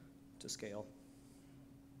to scale.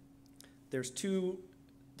 There's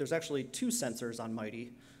actually 2 sensors on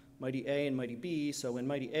MIGHTY, MIGHTY A and MIGHTY B. So when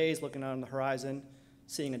MIGHTY A is looking out on the horizon,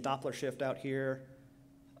 seeing a Doppler shift out here,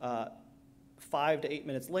 5 to 8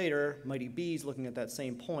 minutes later, MIGHTY B is looking at that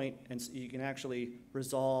same point, and so you can actually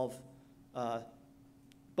resolve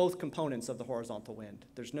both components of the horizontal wind.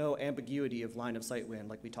 There's no ambiguity of line of sight wind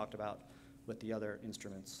like we talked about with the other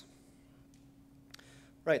instruments.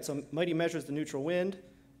 Right, so MIGHTY measures the neutral wind.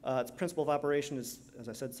 Its principle of operation is, as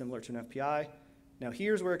I said, similar to an FPI. Now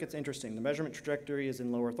here's where it gets interesting. The measurement trajectory is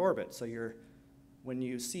in low Earth orbit, so when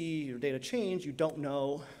you see your data change, you don't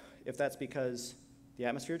know if that's because the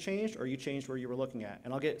atmosphere changed or you changed where you were looking at.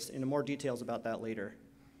 And I'll get into more details about that later.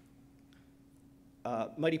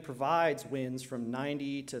 MIGHTY provides winds from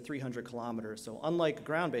 90 to 300 kilometers. So unlike a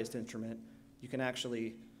ground-based instrument, you can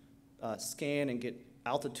actually scan and get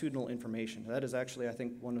altitudinal information. That is actually, I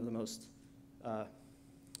think, one of the most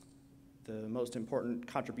important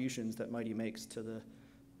contributions that MIGHTY makes to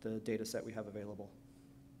the data set we have available.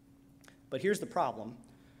 But here's the problem.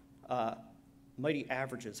 MIGHTY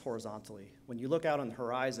averages horizontally. When you look out on the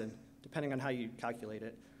horizon, depending on how you calculate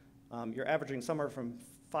it, you're averaging somewhere from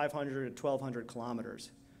 500 to 1,200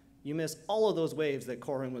 kilometers. You miss all of those waves that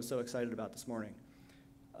Corin was so excited about this morning.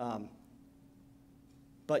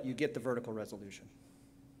 But you get the vertical resolution.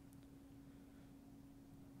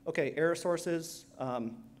 Okay, error sources.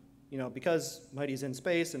 Because MIGHTY's in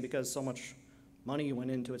space and because so much money went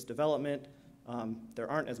into its development, there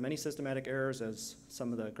aren't as many systematic errors as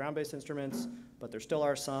some of the ground-based instruments, but there still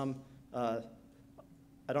are some. I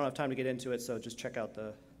don't have time to get into it, so just check out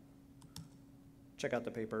the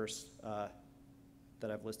papers that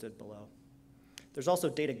I've listed below. There's also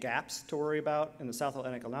data gaps to worry about in the South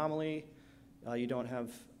Atlantic anomaly. You don't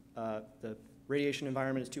have, the radiation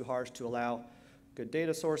environment is too harsh to allow good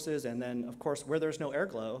data sources, and then, of course, where there's no air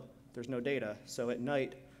glow, there's no data. So at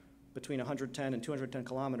night, between 110 and 210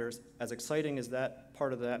 kilometers, as exciting as that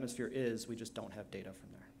part of the atmosphere is, we just don't have data from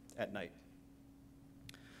there at night.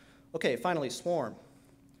 Okay, finally, SWARM.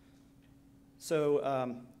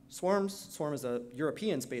 So SWARM is a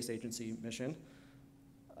European Space Agency mission.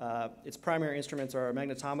 Its primary instruments are a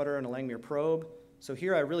magnetometer and a Langmuir probe. So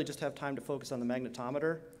here I really just have time to focus on the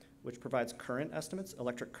magnetometer, which provides current estimates,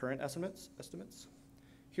 electric current estimates.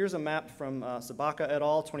 Here's a map from Sabaka et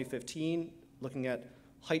al. 2015, looking at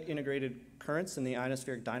height-integrated currents in the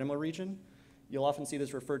ionospheric dynamo region. You'll often see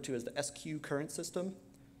this referred to as the SQ current system.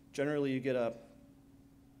 Generally, you get a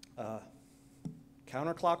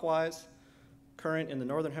counterclockwise current in the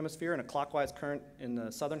northern hemisphere and a clockwise current in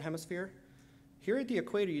the southern hemisphere. Here at the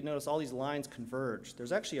equator, you notice all these lines converge.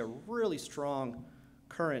 There's actually a really strong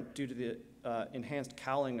current due to the enhanced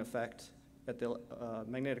cowling effect at the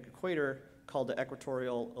magnetic equator called the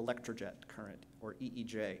equatorial electrojet current, or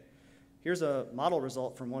EEJ. Here's a model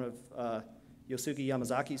result from one of Yosuke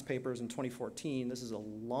Yamazaki's papers in 2014. This is a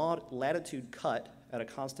latitude cut at a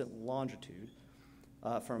constant longitude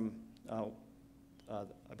from, I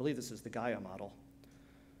believe this is the Gaia model.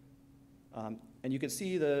 And you can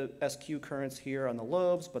see the SQ currents here on the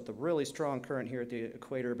lobes, but the really strong current here at the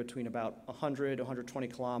equator between about 100 to 120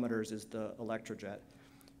 kilometers is the electrojet.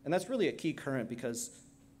 And that's really a key current because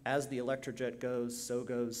as the electrojet goes, so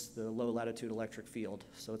goes the low latitude electric field.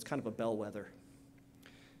 So it's kind of a bellwether.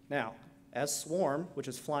 Now, as SWARM, which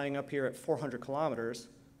is flying up here at 400 kilometers,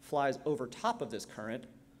 flies over top of this current,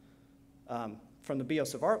 from the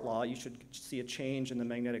Biot-Savart law, you should see a change in the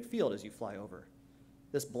magnetic field as you fly over.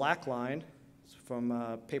 This black line is from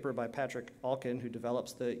a paper by Patrick Alkin, who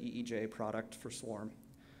develops the EEJ product for SWARM.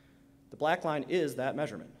 The black line is that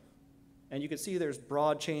measurement. And you can see there's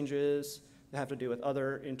broad changes that have to do with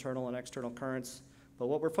other internal and external currents. But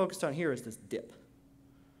what we're focused on here is this dip.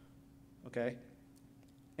 Okay?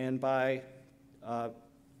 And by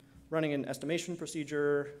running an estimation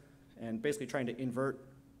procedure and basically trying to invert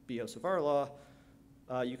Biot-Savart law,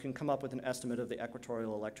 you can come up with an estimate of the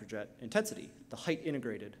equatorial electrojet intensity, the height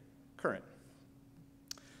integrated current.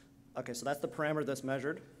 Okay, so that's the parameter that's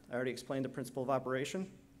measured. I already explained the principle of operation.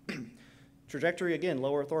 Trajectory, again,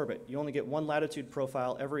 low Earth orbit. You only get one latitude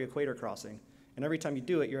profile every equator crossing, and every time you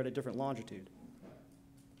do it, you're at a different longitude.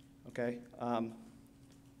 Okay,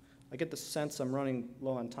 I get the sense I'm running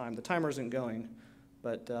low on time. The timer isn't going,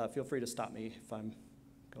 but feel free to stop me if I'm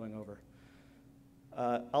going over.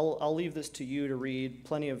 I'll leave this to you to read.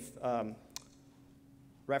 Plenty of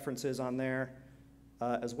references on there,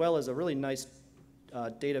 as well as a really nice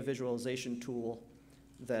data visualization tool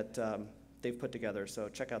that they've put together. So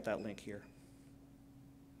check out that link here.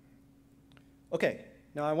 Okay,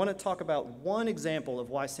 now I want to talk about one example of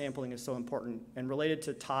why sampling is so important and related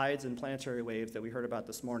to tides and planetary waves that we heard about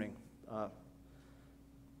this morning.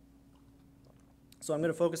 So I'm going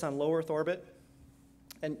to focus on low Earth orbit.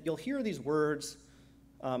 And you'll hear these words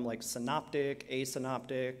like synoptic,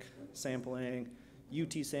 asynoptic sampling,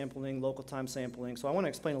 UT sampling, local time sampling. So I want to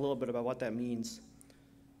explain a little bit about what that means.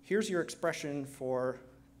 Here's your expression for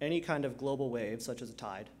any kind of global wave, such as a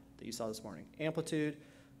tide that you saw this morning. Amplitude,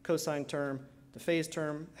 cosine term. The phase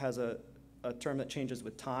term has a term that changes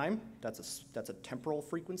with time. That's a temporal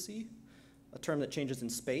frequency. A term that changes in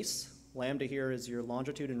space. Lambda here is your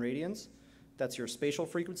longitude in radians. That's your spatial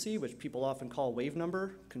frequency, which people often call wave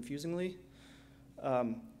number, confusingly.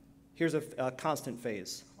 Here's a constant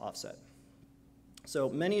phase offset. So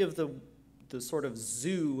many of the sort of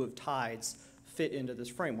zoo of tides fit into this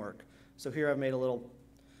framework. So here I've made a little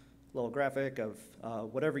graphic of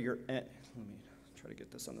whatever your let me try to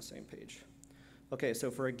get this on the same page. Okay,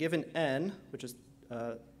 so for a given n, which is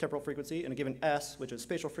temporal frequency, and a given s, which is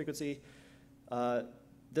spatial frequency,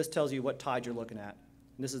 this tells you what tide you're looking at.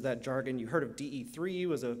 And this is that jargon. You heard of DE3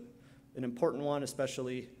 was an important one,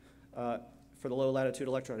 especially for the low latitude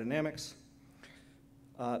electrodynamics.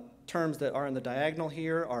 Terms that are in the diagonal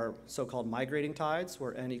here are so-called migrating tides,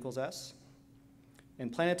 where n equals s.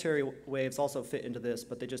 And planetary waves also fit into this,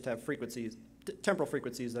 but they just have frequencies, temporal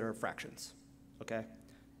frequencies that are fractions, okay?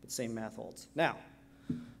 But same math holds. Now,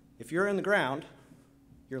 if you're in the ground,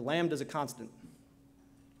 your lambda is a constant,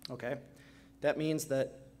 okay? That means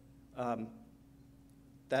that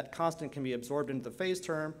that constant can be absorbed into the phase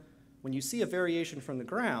term. When you see a variation from the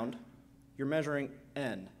ground, you're measuring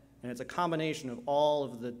n, and it's a combination of all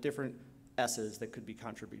of the different s's that could be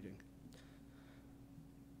contributing.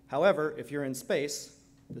 However, if you're in space,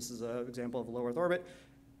 this is an example of a low Earth orbit,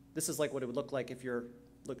 this is like what it would look like if you're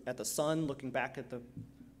at the sun looking back at the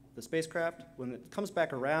spacecraft. When it comes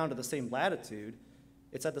back around to the same latitude,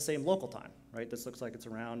 it's at the same local time, right? This looks like it's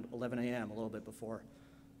around 11 a.m., a little bit before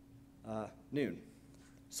noon.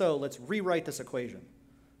 So let's rewrite this equation.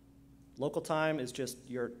 Local time is just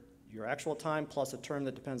your actual time plus a term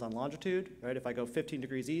that depends on longitude, right? If I go 15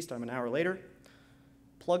 degrees east, I'm an hour later.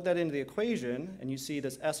 Plug that into the equation, and you see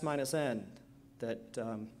this s minus n that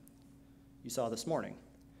you saw this morning.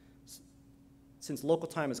 Since local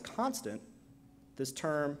time is constant, this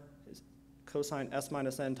term is cosine s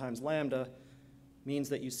minus n times lambda means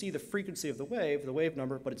that you see the frequency of the wave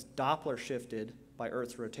number, but it's Doppler shifted by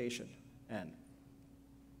Earth's rotation, n.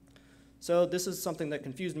 So this is something that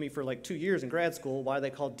confused me for like 2 years in grad school, why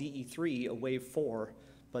they call DE3 a wave 4,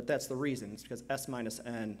 but that's the reason. It's because s minus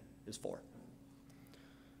n is 4.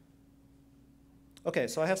 Okay,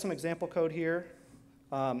 so I have some example code here.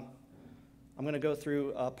 I'm going to go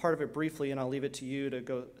through part of it briefly, and I'll leave it to you to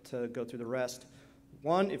go through the rest.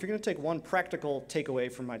 One, if you're going to take one practical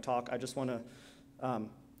takeaway from my talk, I just want to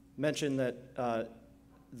mention that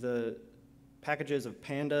the packages of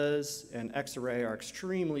pandas and Xarray are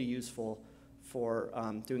extremely useful for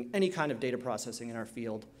doing any kind of data processing in our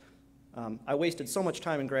field. I wasted so much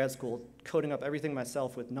time in grad school coding up everything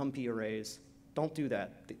myself with NumPy arrays. Don't do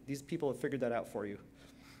that. These people have figured that out for you.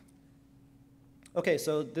 Okay,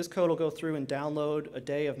 so this code will go through and download a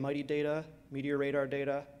day of MIGHTY data, Meteor radar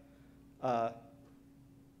data,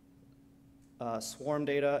 swarm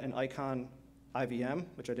data, and ICON IVM,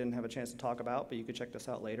 which I didn't have a chance to talk about, but you could check this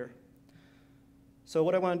out later. So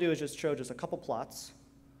what I want to do is just show just a couple plots.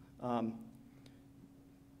 I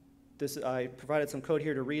provided some code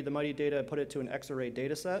here to read the MIGHTY data and put it to an Xarray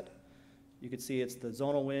data set. You can see it's the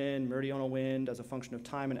zonal wind, meridional wind as a function of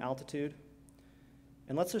time and altitude.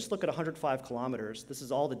 And let's just look at 105 kilometers. This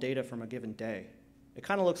is all the data from a given day. It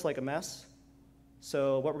kind of looks like a mess.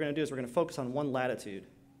 So what we're going to do is we're going to focus on one latitude,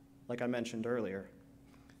 like I mentioned earlier.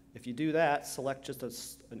 If you do that, select just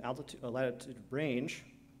a latitude range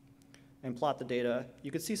and plot the data, you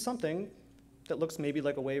can see something that looks maybe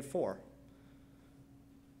like a wave 4.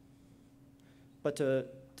 But to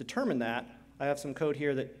determine that, I have some code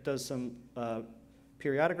here that does some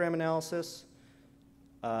periodogram analysis.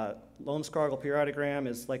 Lone-Scargle periodogram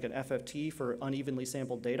is like an FFT for unevenly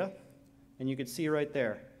sampled data. And you can see right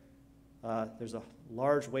there, there's a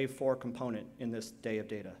large wave 4 component in this day of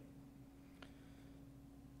data.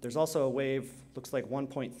 There's also a wave, looks like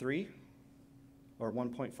 1.3 or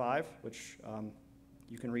 1.5, which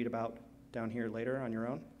you can read about down here later on your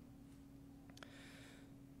own.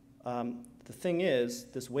 The thing is,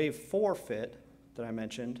 this wave 4 fit that I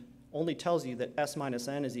mentioned only tells you that S minus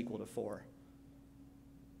n is equal to 4.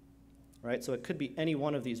 Right? So it could be any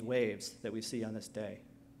one of these waves that we see on this day.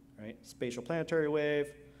 Right? Spatial planetary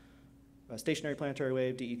wave, stationary planetary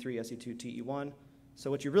wave, DE3, SE2, TE1. So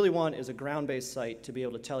what you really want is a ground-based site to be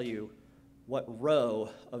able to tell you what row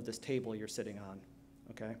of this table you're sitting on.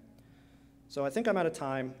 Okay? So I think I'm out of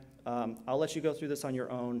time. I'll let you go through this on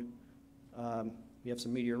your own. We have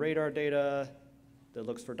some Meteor radar data that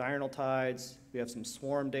looks for diurnal tides. We have some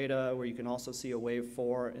swarm data where you can also see a wave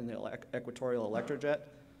 4 in the equatorial electrojet,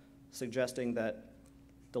 suggesting that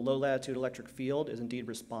the low latitude electric field is indeed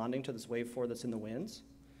responding to this wave 4 that's in the winds.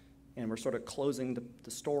 And we're sort of closing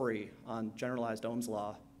the story on generalized Ohm's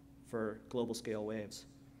law for global scale waves.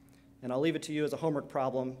 And I'll leave it to you as a homework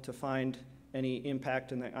problem to find any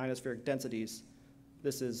impact in the ionospheric densities.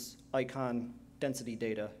 This is ICON density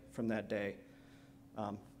data from that day.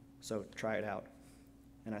 So try it out.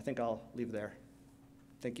 And I think I'll leave it there.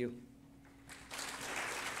 Thank you.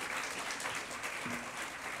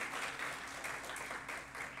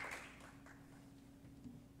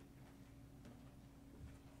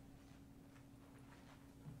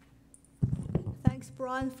 Thanks,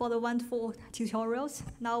 Brian, for the wonderful tutorials.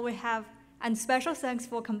 Now we have, and special thanks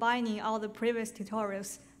for combining all the previous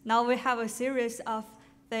tutorials. Now we have a series of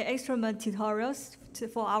the instrument tutorials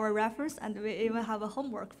for our reference, and we even have a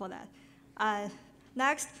homework for that.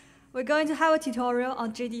 Next, we're going to have a tutorial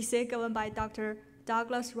on GDC given by Dr.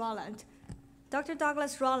 Douglas Rowland. Dr.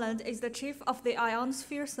 Douglas Rowland is the chief of the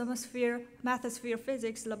Ionosphere-Thermosphere Methosphere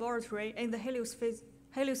Physics Laboratory in the Helios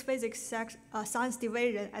Physics Science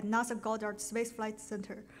Division at NASA Goddard Space Flight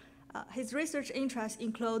Center. His research interests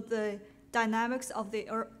include the dynamics of the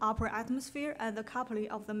upper atmosphere and the coupling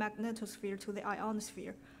of the magnetosphere to the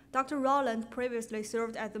ionosphere. Dr. Rowland previously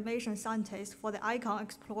served as the mission scientist for the ICON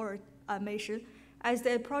Explorer mission, as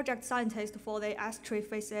the project scientist for the S-Tree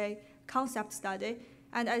Phase A concept study,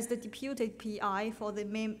 and as the deputy PI for the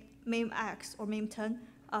MEM-X or MEM-10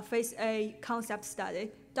 Phase A concept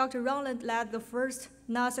study. Dr. Rowland led the first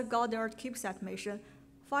NASA Goddard CubeSat mission,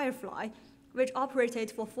 Firefly, which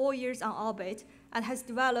operated for 4 years on orbit and has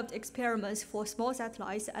developed experiments for small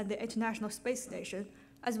satellites and the International Space Station,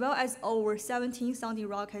 as well as over 17 sounding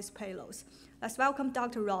rockets payloads. Let's welcome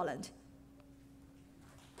Dr. Rowland.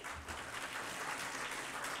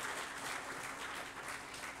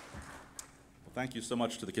 Well, thank you so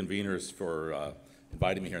much to the conveners for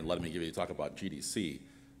inviting me here and letting me give you a talk about GDC.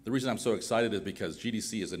 The reason I'm so excited is because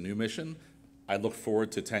GDC is a new mission. I look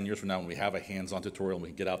forward to 10 years from now when we have a hands-on tutorial and we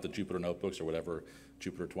can get out the Jupyter notebooks or whatever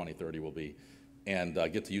Jupyter 2030 will be and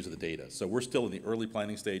get to use the data. So we're still in the early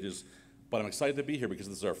planning stages, but I'm excited to be here because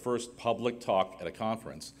this is our first public talk at a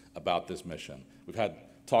conference about this mission. We've had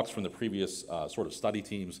talks from the previous sort of study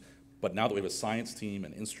teams, but now that we have a science team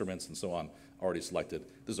and instruments and so on already selected,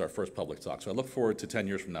 this is our first public talk. So I look forward to 10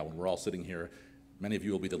 years from now when we're all sitting here Many of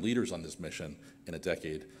you will be the leaders on this mission in a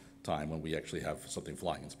decade time when we actually have something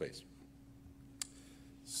flying in space.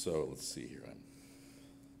 So let's see here.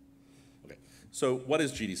 Okay, so what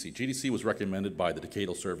is GDC? GDC was recommended by the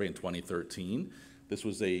Decadal Survey in 2013. This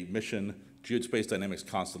was a mission. Geospace Dynamics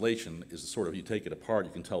Constellation is sort of, you take it apart,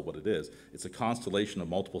 you can tell what it is. It's a constellation of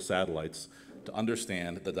multiple satellites to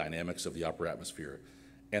understand the dynamics of the upper atmosphere.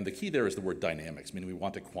 And the key there is the word dynamics, meaning we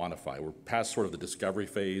want to quantify. We're past sort of the discovery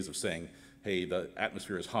phase of saying, hey, the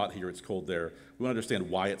atmosphere is hot here, it's cold there. We want to understand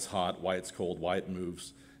why it's hot, why it's cold, why it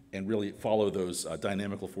moves, and really follow those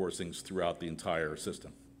dynamical forcings throughout the entire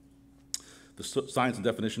system. The science and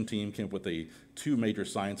definition team came up with two major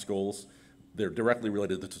science goals. They're directly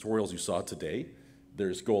related to the tutorials you saw today.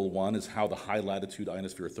 There's goal 1 is how the high latitude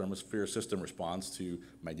ionosphere-thermosphere system responds to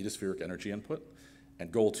magnetospheric energy input.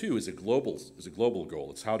 And goal 2 is a global goal.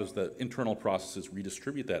 It's how does the internal processes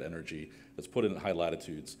redistribute that energy that's put in at high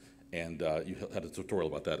latitudes. And you had a tutorial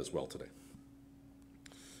about that as well today.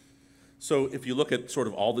 So if you look at sort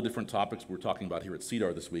of all the different topics we're talking about here at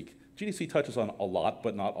CEDAR this week, GDC touches on a lot,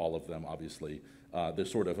 but not all of them, obviously.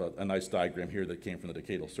 There's sort of a nice diagram here that came from the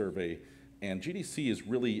Decadal Survey. And GDC is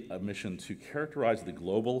really a mission to characterize the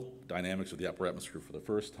global dynamics of the upper atmosphere for the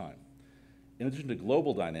first time. In addition to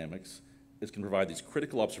global dynamics, it can provide these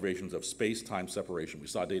critical observations of space-time separation. We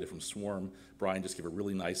saw data from SWARM. Brian just gave a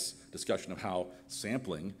really nice discussion of how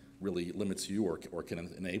sampling really limits you or can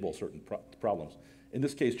enable certain problems. In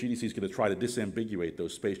this case, GDC is going to try to disambiguate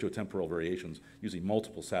those spatio-temporal variations using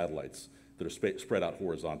multiple satellites that are spread out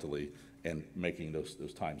horizontally and making those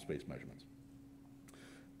time-space measurements.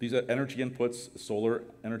 These energy inputs, solar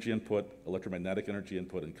energy input, electromagnetic energy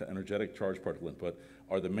input, and energetic charge particle input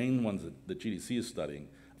are the main ones that GDC is studying.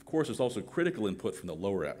 Of course, there's also critical input from the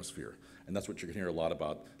lower atmosphere, and that's what you're going to hear a lot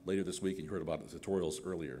about later this week, and you heard about in the tutorials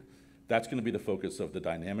earlier. That's going to be the focus of the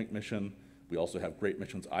dynamic mission. We also have great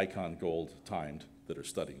missions, ICON Gold timed, that are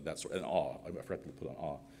studying that sort, and AW, I forgot to put on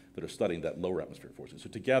AW, that are studying that lower atmospheric forcing. So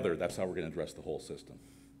together, that's how we're going to address the whole system.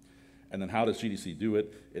 And then how does GDC do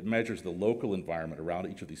it? It measures the local environment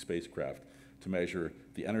around each of these spacecraft to measure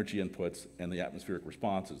the energy inputs and the atmospheric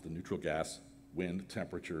responses, the neutral gas, wind,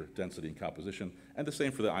 temperature, density, and composition, and the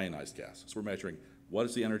same for the ionized gas. So we're measuring what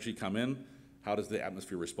does the energy come in, how does the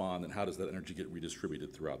atmosphere respond, and how does that energy get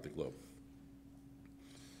redistributed throughout the globe.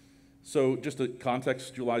 So just to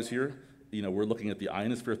contextualize here, we're looking at the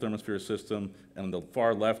ionosphere-thermosphere system, and on the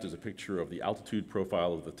far left is a picture of the altitude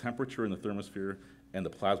profile of the temperature in the thermosphere and the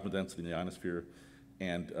plasma density in the ionosphere.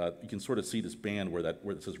 And you can sort of see this band where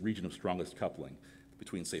it says region of strongest coupling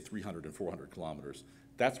between, say, 300 and 400 kilometers.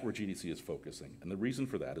 That's where GDC is focusing. And the reason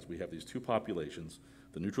for that is we have these two populations,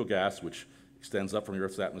 the neutral gas, which extends up from the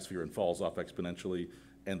Earth's atmosphere and falls off exponentially,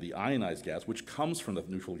 and the ionized gas, which comes from the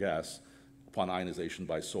neutral gas upon ionization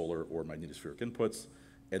by solar or magnetospheric inputs.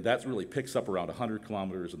 And that really picks up around 100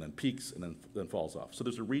 kilometers and then peaks and then falls off. So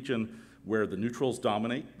there's a region where the neutrals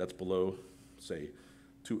dominate. That's below, say,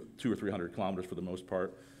 200 or 300 kilometers for the most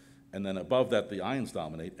part. And then above that, the ions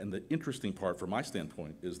dominate. And the interesting part from my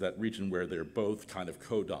standpoint is that region where they're both kind of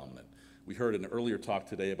co-dominant. We heard in an earlier talk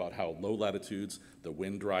today about how low latitudes, the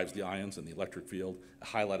wind drives the ions and the electric field. At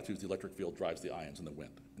high latitudes, the electric field drives the ions and the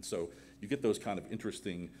wind. And so you get those kind of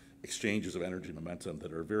interesting exchanges of energy and momentum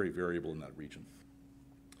that are very variable in that region.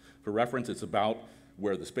 For reference, it's about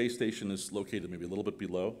where the space station is located, maybe a little bit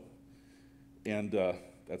below. And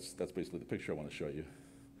that's basically the picture I want to show you.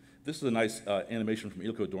 This is a nice animation from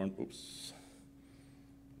Ilko Dorn. Oops.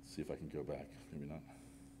 Let's see if I can go back. Maybe not.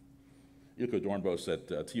 Ilko Dornbos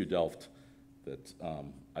at TU Delft that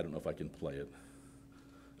I don't know if I can play it.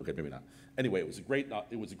 Okay, maybe not. Anyway, it was a great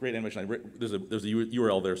animation. There's a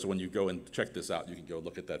URL there, so when you go and check this out, you can go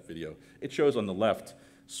look at that video. It shows on the left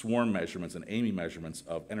swarm measurements and AMI measurements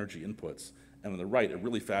of energy inputs, and on the right, a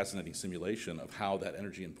really fascinating simulation of how that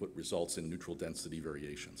energy input results in neutral density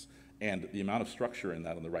variations. And the amount of structure in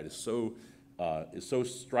that on the right is so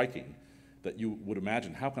striking that you would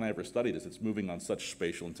imagine, how can I ever study this? It's moving on such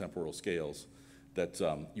spatial and temporal scales that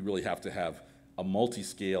you really have to have a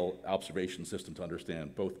multi-scale observation system to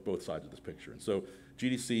understand both sides of this picture. And so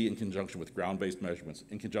GDC, in conjunction with ground-based measurements,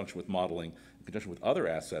 in conjunction with modeling, in conjunction with other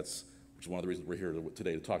assets, which is one of the reasons we're here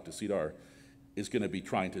today to talk to CEDAR, is going to be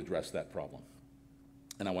trying to address that problem.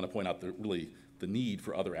 And I want to point out the need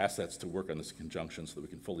for other assets to work on this in conjunction so that we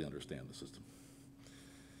can fully understand the system.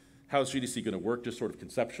 How is GDC going to work? Just sort of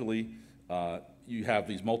conceptually, you have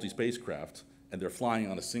these multi-spacecraft, and they're flying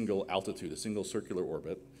on a single altitude, a single circular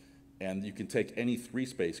orbit, and you can take any 3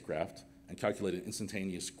 spacecraft and calculate an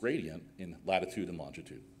instantaneous gradient in latitude and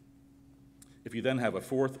longitude. If you then have a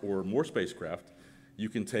 4th or more spacecraft, you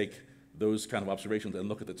can take those kind of observations and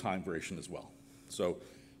look at the time variation as well. So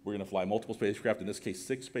we're going to fly multiple spacecraft, in this case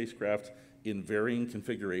 6 spacecraft, in varying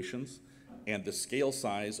configurations, and the scale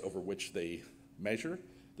size over which they measure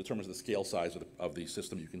determines the scale size of the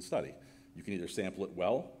system you can study. You can either sample it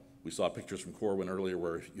well. We saw pictures from Corwin earlier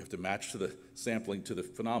where you have to match to the sampling to the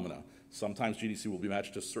phenomena. Sometimes GDC will be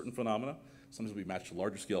matched to certain phenomena, sometimes it will be matched to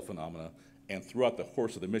larger scale phenomena, and throughout the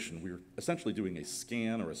course of the mission, we're essentially doing a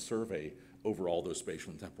scan or a survey over all those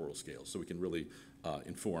spatial and temporal scales, so we can really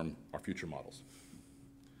inform our future models.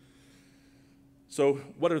 So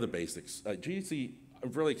what are the basics? GDC,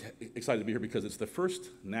 I'm really excited to be here because it's the first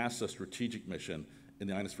NASA strategic mission in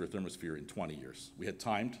the ionosphere-thermosphere in 20 years. We had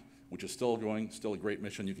timed, which is still going, still a great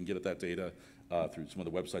mission. You can get at that data through some of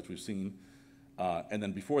the websites we've seen. And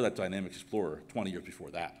then before that, Dynamic Explorer, 20 years before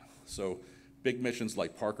that. So big missions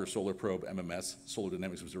like Parker Solar Probe, MMS, Solar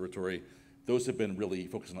Dynamics Observatory, those have been really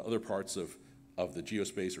focused on other parts of the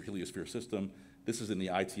Geospace or heliosphere system. This is in the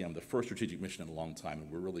ITM, the first strategic mission in a long time, and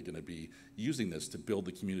we're really going to be using this to build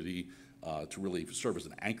the community, to really serve as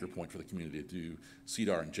an anchor point for the community to do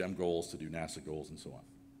CEDAR and GEM goals, to do NASA goals, and so on.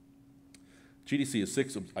 GDC is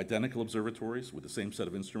 6 identical observatories with the same set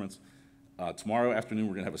of instruments. Tomorrow afternoon,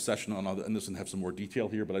 we're going to have a session on this and have some more detail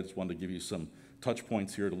here, but I just wanted to give you some touch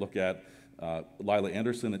points here to look at. Lila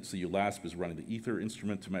Anderson at CU LASP is running the ETHER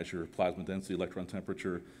instrument to measure plasma density, electron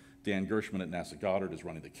temperature. Dan Gershman at NASA Goddard is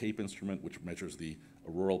running the CAPE instrument, which measures the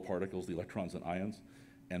auroral particles, the electrons and ions.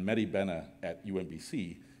 And Mehdi Benna at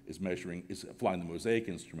UMBC is flying the MOSAIC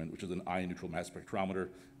instrument, which is an ion-neutral mass spectrometer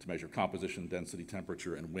to measure composition, density,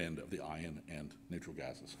 temperature, and wind of the ion and neutral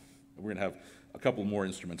gases. And we're going to have a couple more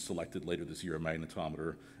instruments selected later this year, a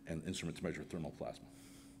magnetometer and instrument to measure thermal plasma.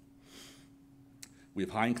 We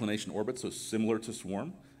have high inclination orbits, so similar to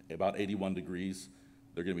SWARM, about 81 degrees.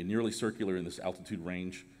 They're going to be nearly circular in this altitude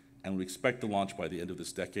range, and we expect to launch by the end of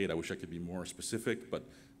this decade. I wish I could be more specific, but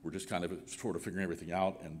we're just kind of sort of figuring everything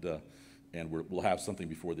out, and we'll have something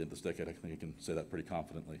before the end of this decade. I think I can say that pretty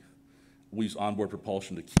confidently. We use onboard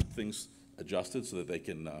propulsion to keep things adjusted so that they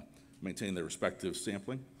can maintain their respective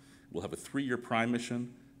sampling. We'll have a 3-year prime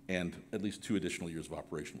mission and at least 2 additional years of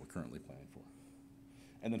operation we're currently planning for.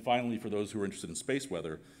 And then finally, for those who are interested in space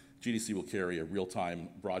weather, GDC will carry a real-time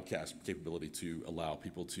broadcast capability to allow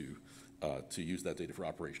people to use that data for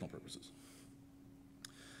operational purposes.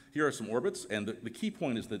 Here are some orbits, and the key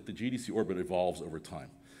point is that the GDC orbit evolves over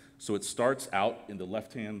time. So it starts out in the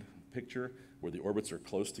left-hand picture where the orbits are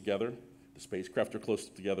close together, the spacecraft are close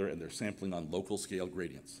together, and they're sampling on local scale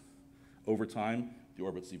gradients. Over time, the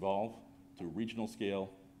orbits evolve to a regional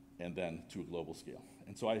scale and then to a global scale.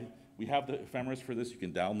 And so we have the ephemeris for this. You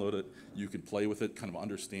can download it. You can play with it, kind of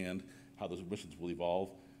understand how those missions will evolve.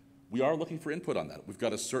 We are looking for input on that. We've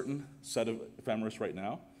got a certain set of ephemeris right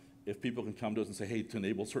now. If people can come to us and say, hey, to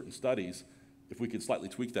enable certain studies, if we could slightly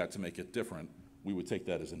tweak that to make it different, we would take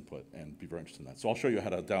that as input and be very interested in that. So I'll show you how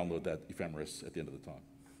to download that ephemeris at the end of the talk.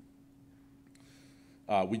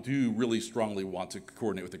 We do really strongly want to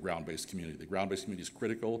coordinate with the ground-based community. The ground-based community is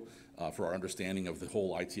critical for our understanding of the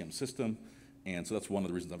whole ITM system, and so that's one of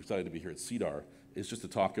the reasons I'm excited to be here at CEDAR, is just to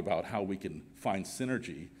talk about how we can find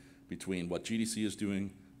synergy between what GDC is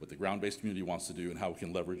doing, what the ground-based community wants to do, and how we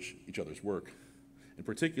can leverage each other's work. In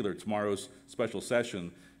particular, tomorrow's special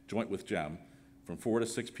session, joint with GEM, from 4 to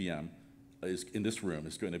 6 p.m. In this room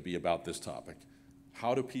is going to be about this topic.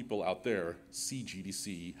 How do people out there see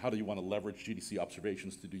GDC? How do you want to leverage GDC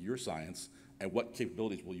observations to do your science? And what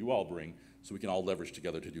capabilities will you all bring so we can all leverage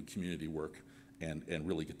together to do community work and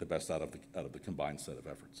really get the best out of the combined set of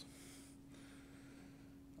efforts?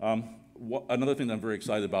 Another thing that I'm very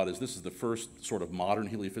excited about is this is the first sort of modern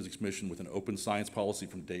heliophysics mission with an open science policy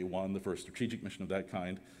from day one, the first strategic mission of that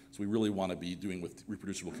kind. So we really want to be doing with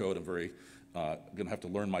reproducible code. I'm very going to have to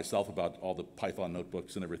learn myself about all the Python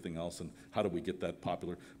notebooks and everything else and how do we get that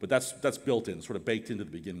popular. But that's built in, sort of baked into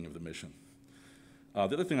the beginning of the mission. The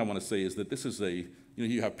other thing I want to say is that this is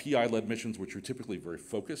you have PI-led missions which are typically very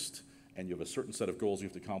focused and you have a certain set of goals you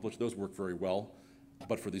have to accomplish. Those work very well.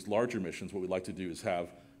 But for these larger missions, what we'd like to do is have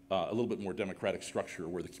a little bit more democratic structure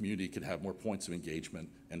where the community can have more points of engagement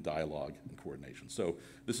and dialogue and coordination. So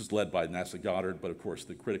this is led by NASA Goddard, but of course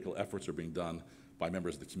the critical efforts are being done by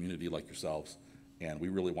members of the community like yourselves, and we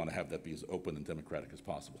really want to have that be as open and democratic as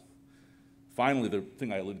possible. Finally, the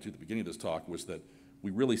thing I alluded to at the beginning of this talk was that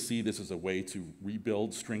we really see this as a way to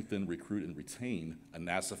rebuild, strengthen, recruit, and retain a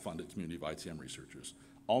NASA-funded community of ITM researchers.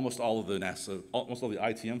 Almost all of the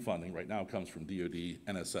ITM funding right now comes from DoD,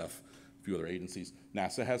 NSF, a few other agencies.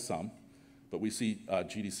 NASA has some, but we see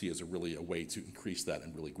GDC as really a way to increase that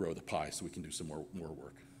and really grow the pie so we can do some more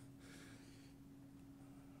work.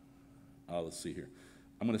 Let's see here.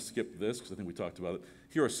 I'm going to skip this because I think we talked about it.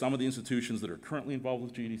 Here are some of the institutions that are currently involved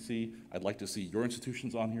with GDC. I'd like to see your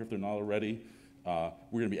institutions on here if they're not already. We're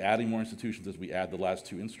going to be adding more institutions as we add the last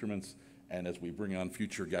 2 instruments and as we bring on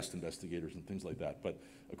future guest investigators and things like that. But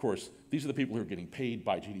of course, these are the people who are getting paid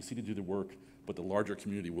by GDC to do the work, but the larger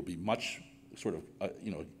community will be much sort of,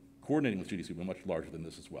 coordinating with GDC will be much larger than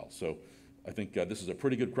this as well. So I think this is a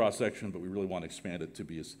pretty good cross-section, but we really want to expand it to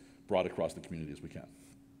be as broad across the community as we can.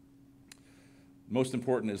 Most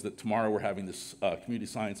important is that tomorrow we're having this community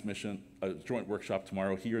science mission, joint workshop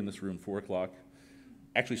tomorrow here in this room, 4 o'clock.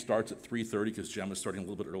 Actually starts at 3:30 because Gem is starting a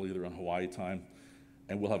little bit earlier. They're on Hawaii time.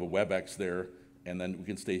 And we'll have a WebEx there, and then we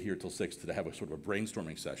can stay here till 6 to have a sort of a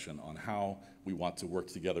brainstorming session on how we want to work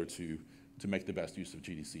together to make the best use of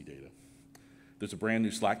GDC data. There's a brand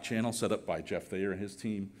new Slack channel set up by Jeff Thayer and his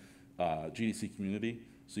team, GDC community,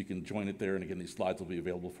 so you can join it there, and again, these slides will be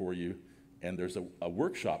available for you. And there's a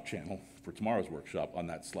workshop channel for tomorrow's workshop on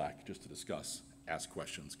that Slack just to discuss, ask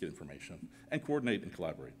questions, get information, and coordinate and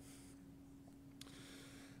collaborate.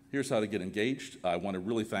 Here's how to get engaged. I want to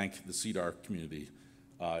really thank the CEDAR community.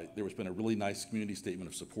 There has been a really nice community statement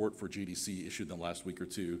of support for GDC issued in the last week or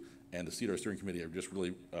 2, and the CEDAR Steering Committee, I just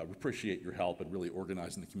really appreciate your help in really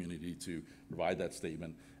organizing the community to provide that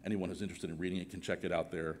statement. Anyone who's interested in reading it can check it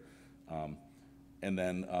out there. And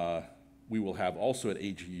then we will have also at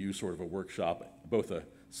AGU sort of a workshop, both a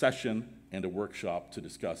session and a workshop to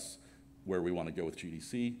discuss where we want to go with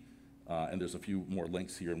GDC. And there's a few more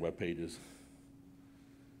links here in web pages.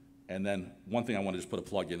 And then one thing I want to just put a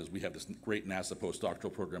plug in is we have this great NASA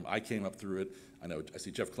postdoctoral program. I came up through it. I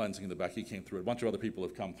see Jeff Cleansing in the back. He came through it. A bunch of other people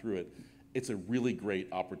have come through it. It's a really great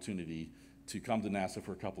opportunity to come to NASA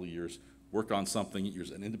for a couple of years, work on something. You're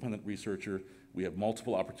an independent researcher. We have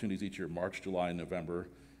multiple opportunities each year, March, July, and November.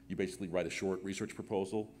 You basically write a short research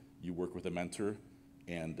proposal. You work with a mentor.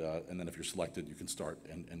 And then if you're selected, you can start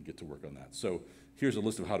and get to work on that. So here's a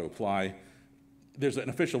list of how to apply. There's an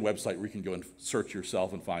official website where you can go and search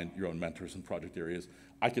yourself and find your own mentors and project areas.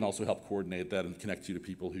 I can also help coordinate that and connect you to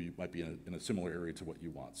people who might be in a similar area to what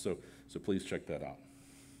you want. So please check that out.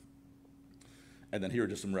 And then here are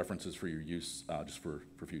just some references for your use, just for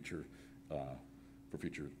future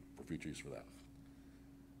use for that.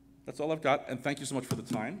 That's all I've got, and thank you so much for the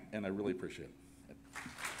time, and I really appreciate it.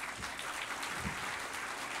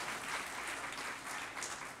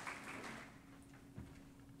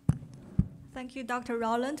 Thank you, Dr.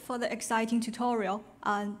 Rowland, for the exciting tutorial.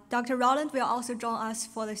 Dr. Rowland will also join us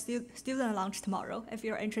for the student lunch tomorrow. If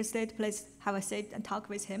you're interested, please have a seat and talk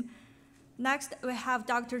with him. Next, we have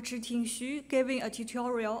Dr. Chih-Ting Hsu giving a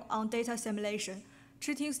tutorial on data assimilation.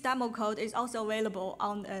 Chih-Ting's demo code is also available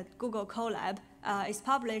on Google Colab. It's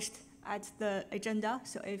published at the agenda,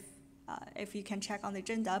 so if you can check on the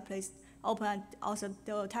agenda, please open and also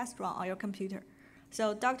do a test run on your computer.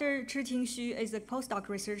 So Dr. Chih-Ting Hsu is a postdoc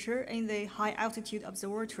researcher in the High Altitude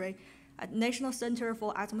Observatory at National Center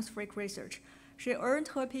for Atmospheric Research. She earned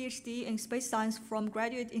her PhD in space science from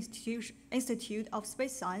Graduate Institute of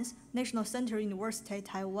Space Science, National Center University,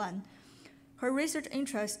 Taiwan. Her research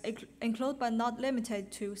interests include but not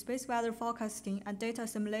limited to space weather forecasting and data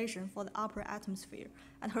assimilation for the upper atmosphere.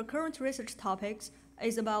 And her current research topics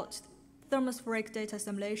is about thermospheric data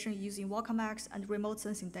assimilation using WACAMAX and remote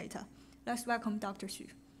sensing data. Let's welcome Dr. Hsu.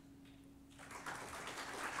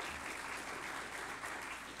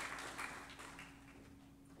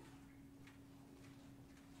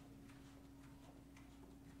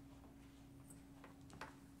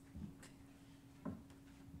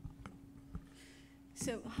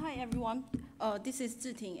 So, hi everyone. This is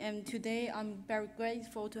Chih-Ting, and today I'm very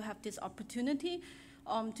grateful to have this opportunity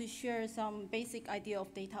to share some basic idea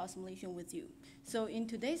of data assimilation with you. So, in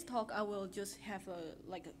today's talk, I will just have a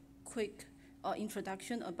quick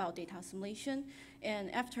introduction about data assimilation, and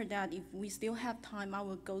after that, if we still have time, I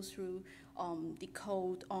will go through the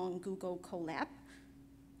code on Google Colab.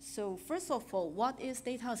 So first of all, what is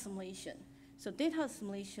data assimilation? So data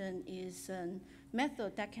assimilation is a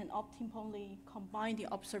method that can optimally combine the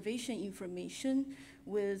observation information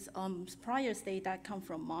with prior state that come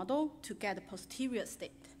from model to get a posterior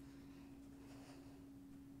state.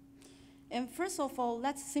 And first of all,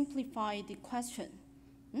 let's simplify the question.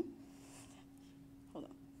 Hold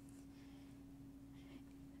on.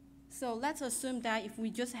 So let's assume that if we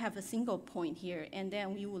just have a single point here, and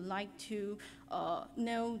then we would like to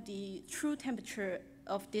know the true temperature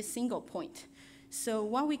of this single point. So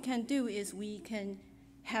what we can do is we can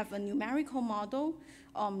have a numerical model,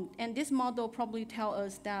 and this model probably tells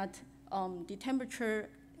us that the temperature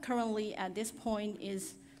currently at this point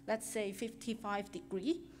is, let's say, 55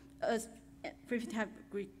 degrees,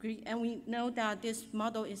 and we know that this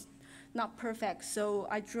model is not perfect. So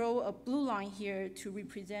I draw a blue line here to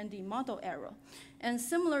represent the model error. And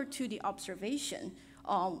similar to the observation,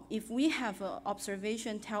 if we have an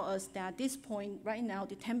observation tell us that this point right now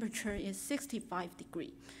the temperature is 65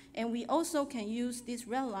 degrees. And we also can use this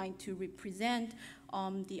red line to represent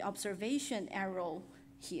the observation arrow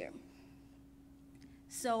here.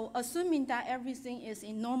 So assuming that everything is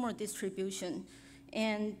in normal distribution,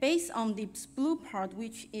 and based on the blue part,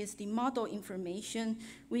 which is the model information,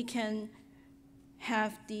 we can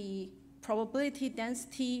have the probability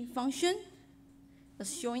density function,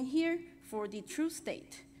 as shown here, for the true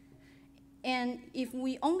state. And if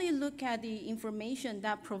we only look at the information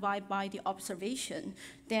that provided by the observation,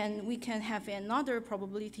 then we can have another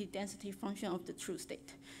probability density function of the true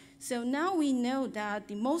state. So now we know that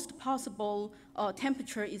the most possible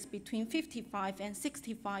temperature is between 55 and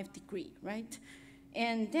 65 degrees, right?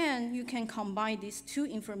 And then you can combine these two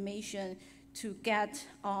information to get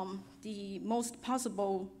the most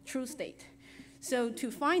possible true state. So to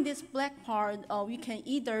find this black part, we can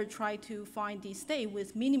either try to find the state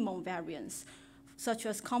with minimum variance, such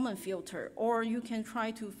as Kalman filter, or you can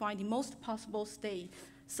try to find the most possible state,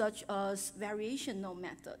 such as variational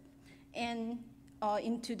method. And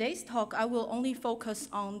in today's talk, I will only focus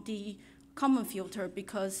on the Kalman filter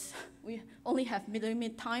because we only have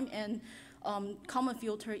limited time, and Kalman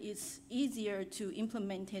filter is easier to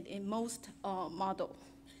implement it in most models.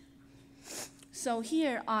 So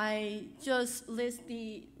here I just list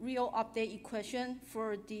the real update equation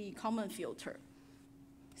for the Kalman filter.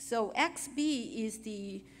 So XB is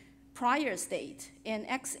the prior state, and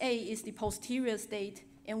XA is the posterior state,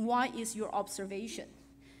 and Y is your observation.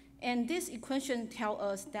 And this equation tells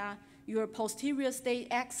us that your posterior state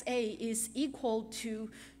XA is equal to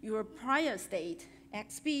your prior state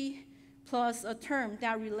XB plus a term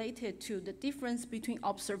that related to the difference between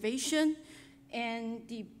observation and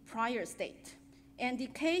the prior state. And the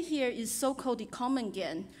K here is so-called the Kalman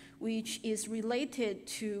gain, which is related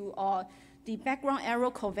to the background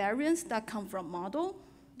error covariance that come from model,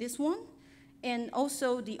 this one, and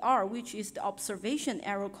also the R, which is the observation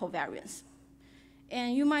error covariance.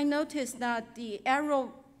 And you might notice that the error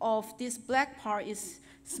of this black part is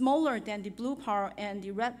smaller than the blue part and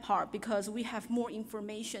the red part because we have more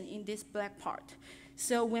information in this black part.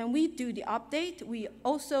 So when we do the update, we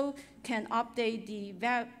also can update the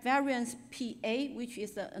variance PA, which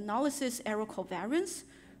is the analysis error covariance,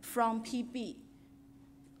 from PB,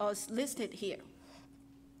 as listed here.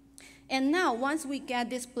 And now, once we get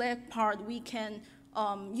this black part, we can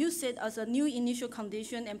use it as a new initial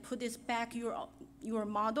condition and put this back your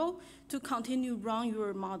model to continue run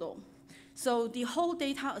your model. So the whole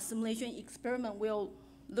data assimilation experiment will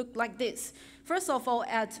look like this. First of all,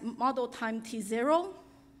 at model time T0,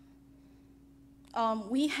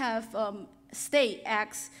 we have state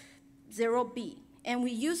X0B, and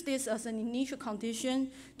we use this as an initial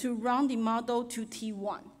condition to run the model to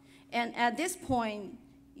T1. And at this point,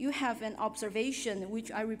 you have an observation, which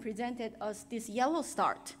I represented as this yellow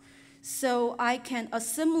start. So I can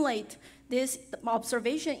assimilate this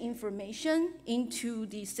observation information into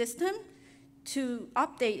the system to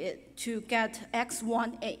update it to get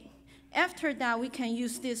X1A. After that, we can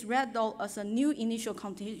use this red dot as a new initial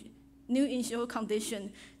condition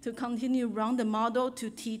to continue run the model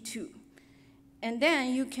to T2. And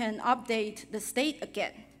then you can update the state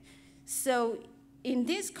again. So in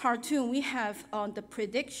this cartoon, we have the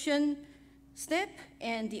prediction step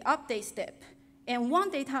and the update step. And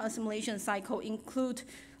one data assimilation cycle include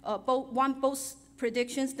both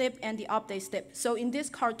prediction step and the update step. So in this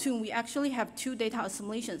cartoon, we actually have two data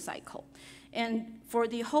assimilation cycle. And for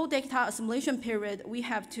the whole data assimilation period, we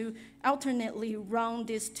have to alternately run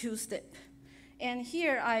these two steps. And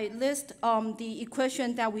here I list the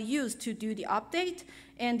equation that we use to do the update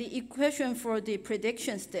and the equation for the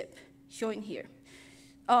prediction step, shown here.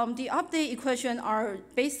 The update equation are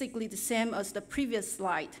basically the same as the previous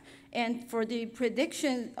slide. And for the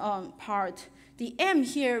prediction part, the M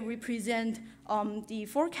here represent the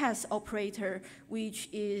forecast operator, which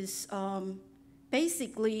is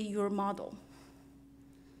basically your model.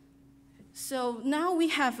 So now we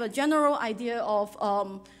have a general idea of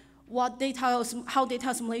how data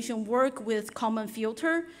assimilation work with Kalman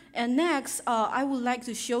filter. And next, I would like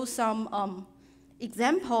to show some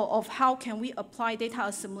example of how can we apply data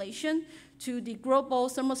assimilation to the global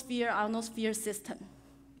thermosphere ionosphere system.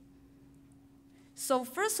 So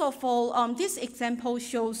first of all, this example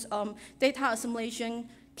shows data assimilation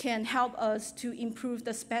can help us to improve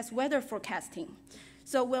the space weather forecasting.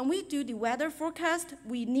 So when we do the weather forecast,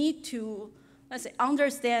 we need to, let's say,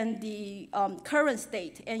 understand the current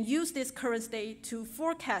state and use this current state to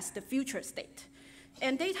forecast the future state.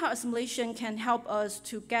 And data assimilation can help us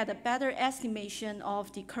to get a better estimation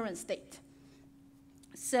of the current state.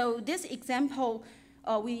 So this example,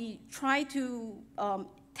 we try to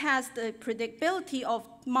test the predictability of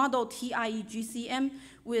model TIE-GCM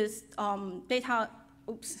with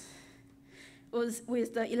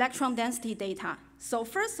with the electron density data. So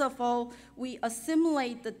first of all, we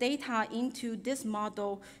assimilate the data into this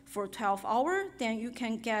model for 12 hours. Then you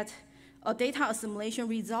can get a data assimilation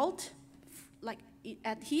result, like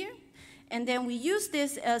at here. And then we use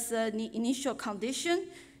this as an initial condition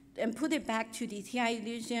and put it back to the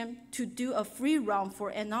TIE-GCM to do a free run for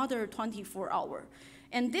another 24 hours.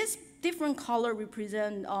 And this different color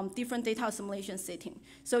represent different data assimilation setting.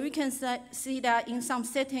 So you can see that in some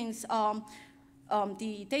settings,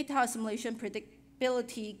 the data assimilation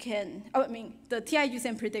predictability can, the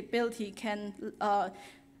TIE-GCM predictability can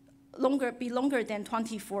be longer than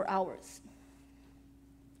 24 hours.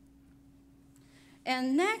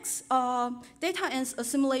 And next, data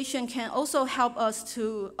assimilation can also help us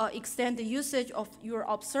to extend the usage of your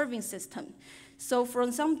observing system. So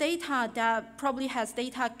for some data that probably has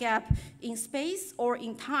data gap in space or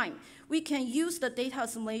in time, we can use the data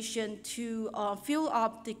assimilation to fill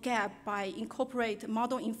up the gap by incorporate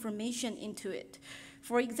model information into it.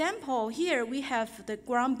 For example, here we have the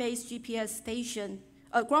ground-based GPS station,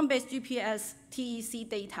 ground-based GPS TEC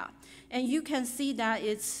data. And you can see that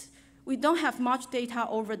we don't have much data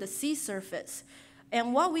over the sea surface.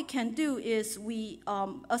 And what we can do is we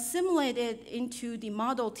assimilate it into the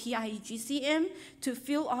model TIE-GCM to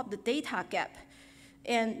fill up the data gap.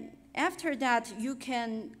 And after that, you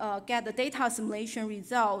can get the data assimilation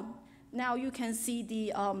result. Now you can see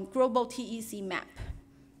the global TEC map.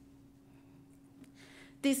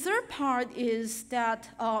 The third part is that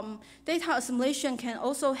data assimilation can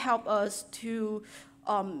also help us to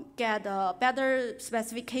get a better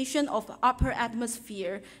specification of upper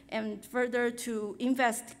atmosphere and further to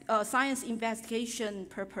science investigation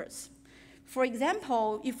purpose. For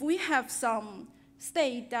example, if we have some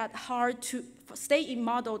state in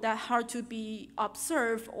model that hard to be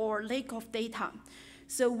observed or lack of data,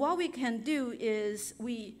 so what we can do is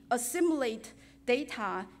we assimilate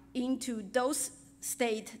data into those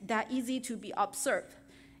states that easy to be observed,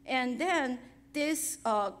 and then this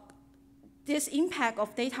impact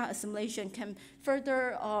of data assimilation can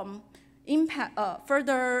further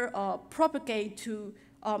propagate to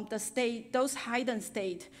those hidden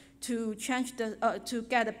state to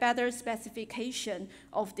get a better specification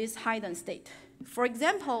of this hidden state. For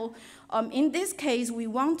example, in this case, we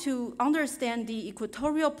want to understand the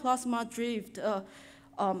equatorial plasma drift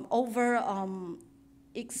over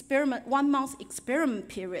 1 month experiment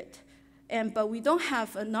period. But we don't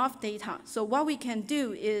have enough data. So what we can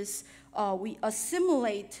do is we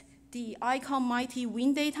assimilate the ICON mighty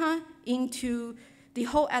wind data into the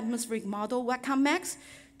whole atmospheric model, WACOM-X,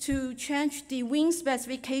 to change the wind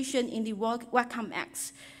specification in the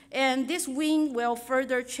WACOM-X. And this wind will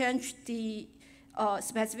further change the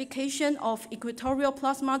specification of equatorial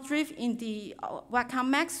plasma drift in the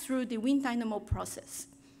WACOM-X through the wind dynamo process.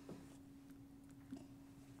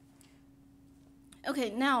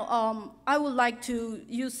 Okay, now I would like to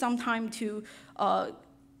use some time to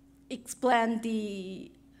explain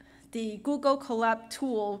the Google Colab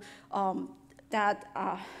tool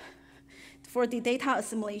for the data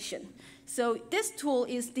assimilation. So this tool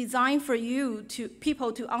is designed for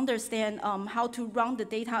people to understand how to run the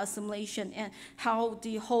data assimilation and how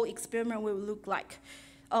the whole experiment will look like.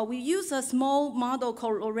 We use a small model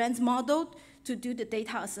called Lorentz model to do the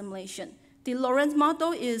data assimilation. The Lorentz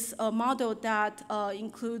model is a model that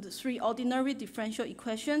includes 3 ordinary differential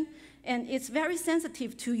equations, and it's very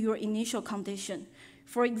sensitive to your initial condition.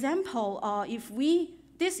 For example,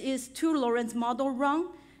 this is 2 Lorentz model run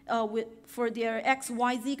for their x,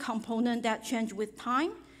 y, z component that change with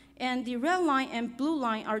time, and the red line and blue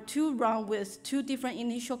line are 2 run with 2 different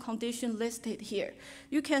initial conditions listed here.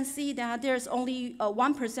 You can see that there's only a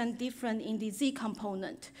 1% difference in the z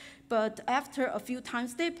component, but after a few time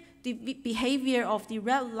steps, the behavior of the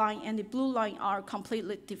red line and the blue line are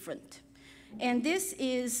completely different. And this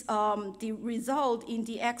is the result in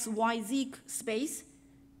the x, y, z space.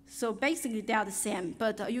 So basically they are the same,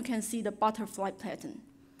 but you can see the butterfly pattern.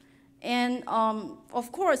 And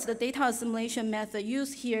of course, the data assimilation method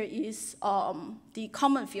used here is the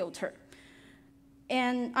common filter.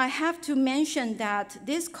 And I have to mention that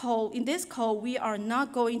in this code, we are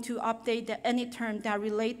not going to update any term that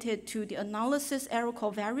related to the analysis error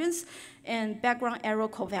covariance and background error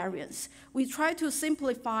covariance. We try to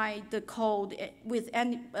simplify the code with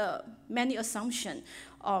many assumptions.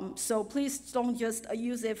 So please don't just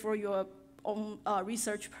use it for your own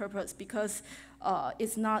research purpose, because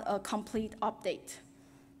it's not a complete update.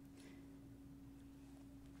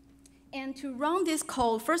 And to run this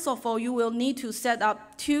code, first of all, you will need to set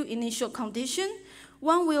up two initial conditions.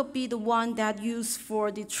 One will be the one that used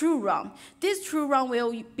for the true run. This true run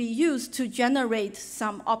will be used to generate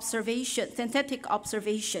some observation, synthetic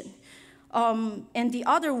observation. And the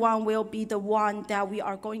other one will be the one that we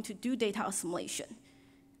are going to do data assimilation.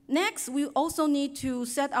 Next, we also need to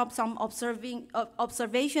set up some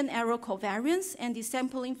observation error covariance and the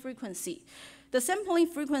sampling frequency. The sampling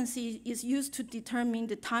frequency is used to determine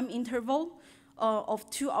the time interval of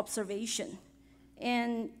two observations.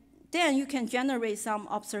 And then you can generate some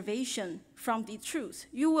observation from the truth.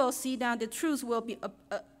 You will see that the truth will be,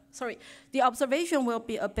 the observation will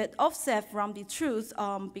be a bit offset from the truth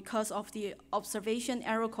because of the observation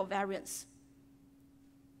error covariance.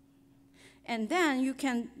 And then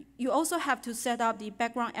you also have to set up the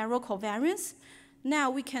background error covariance. Now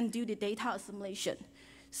we can do the data assimilation.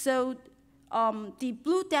 So the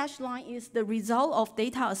blue dashed line is the result of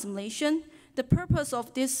data assimilation. The purpose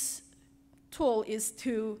of this tool is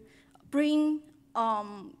to bring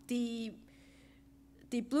the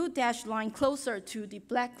blue dashed line closer to the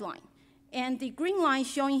black line. And the green line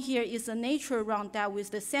showing here is a nature run that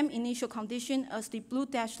with the same initial condition as the blue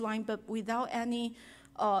dashed line, but without any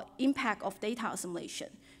impact of data assimilation.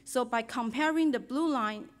 So by comparing the blue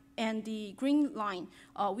line and the green line,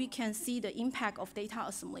 we can see the impact of data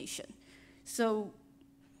assimilation. So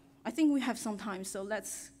I think we have some time, so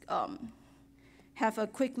let's have a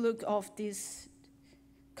quick look of this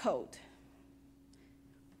code.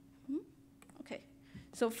 Okay,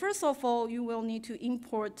 so first of all, you will need to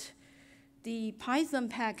import the Python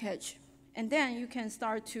package, and then you can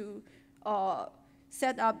start to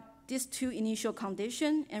set up these two initial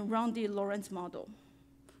conditions and run the Lorentz model.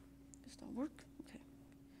 Does that work? Okay.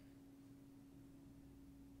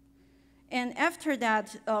 And after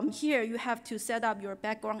that, here you have to set up your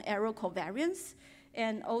background error covariance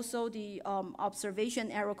and also the observation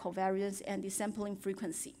error covariance and the sampling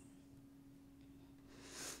frequency.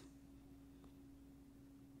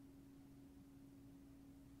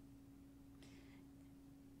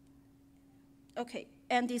 Okay,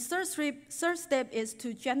 and the third step is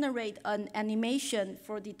to generate an animation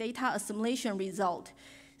for the data assimilation result.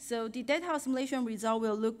 So the data assimilation result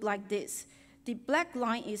will look like this. The black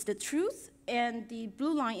line is the truth, and the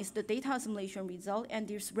blue line is the data assimilation result, and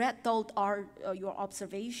these red dots are your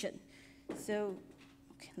observation. So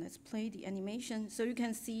okay, let's play the animation. So you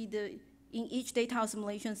can see in each data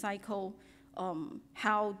assimilation cycle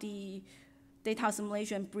how the data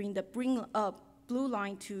assimilation bring the blue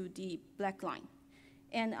line to the black line.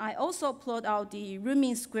 And I also plot out the root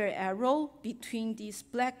mean square error between this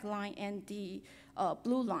black line and the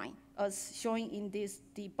blue line, as shown in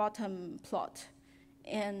the bottom plot.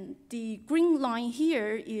 And the green line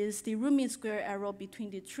here is the root mean square error between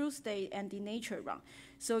the true state and the nature run.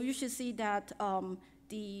 So you should see that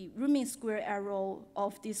the root mean square error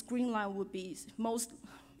of this green line would be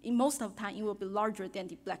in most of the time, it will be larger than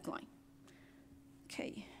the black line.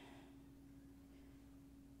 Okay.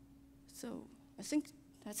 So I think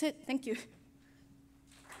that's it. Thank you.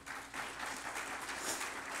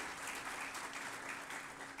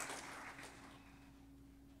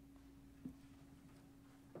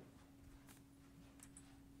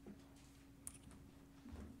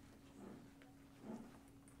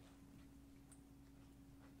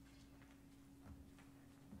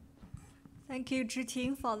 Thank you,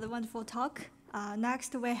 Chih-Ting, for the wonderful talk.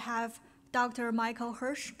 Next, we have Dr. Michael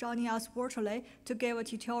Hirsch joining us virtually to give a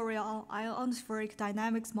tutorial on ionospheric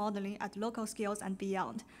dynamics modeling at local scales and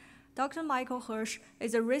beyond. Dr. Michael Hirsch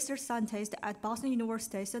is a research scientist at Boston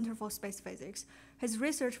University Center for Space Physics. His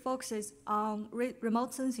research focuses on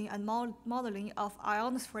remote sensing and modeling of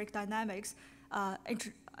ionospheric dynamics,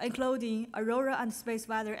 including aurora and space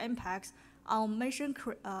weather impacts on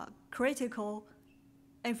mission-critical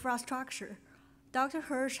infrastructure. Dr.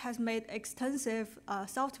 Hirsch has made extensive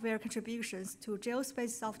software contributions to Geospace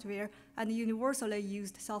software and universally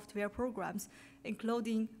used software programs,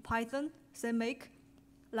 including Python, CMake,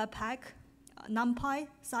 LabPack, NumPy,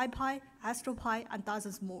 SciPy, AstroPy, and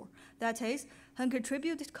dozens more. That is, her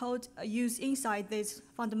contributed code used inside these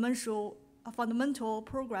fundamental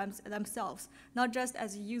programs themselves, not just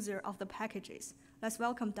as a user of the packages. Let's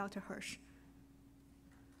welcome Dr. Hirsch.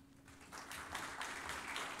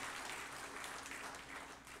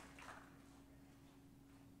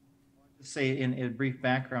 Say in a brief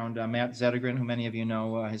background, Matt Zettergren, who many of you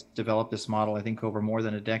know, has developed this model, I think, over more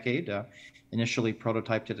than a decade. Initially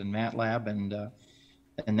prototyped it in MATLAB, and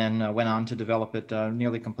and then went on to develop it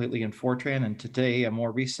nearly completely in Fortran. And today,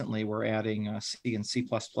 more recently, we're adding C and C++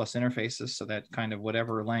 interfaces, so that kind of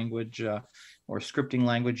whatever language or scripting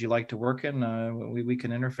language you like to work in, we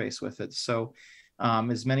can interface with it. So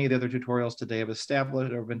as many of the other tutorials today have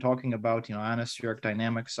established or been talking about, ionospheric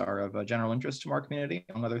dynamics are of general interest to our community,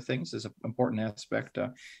 among other things, is an important aspect,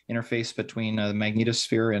 interface between the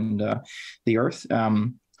magnetosphere and the Earth.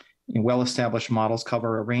 Well-established models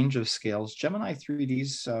cover a range of scales. Gemini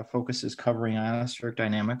 3D's focus is covering ionospheric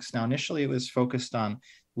dynamics. Now, initially, it was focused on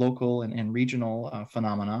local and regional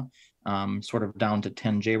phenomena, sort of down to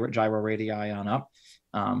 10 gyro radii on up.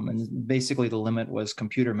 And basically, the limit was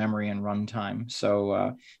computer memory and runtime.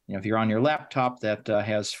 So, if you're on your laptop that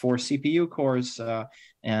has 4 CPU cores,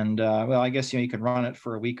 well, I guess you can run it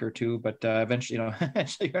for a week or two, but eventually,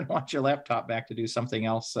 eventually you're going to want your laptop back to do something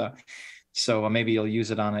else. So maybe you'll use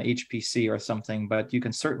it on a HPC or something, but you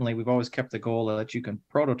can certainly, we've always kept the goal that you can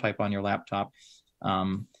prototype on your laptop.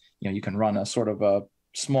 You can run a sort of a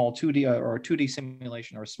small 2D or a 2D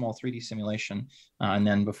simulation or a small 3D simulation. And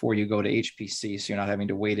then before you go to HPC, so you're not having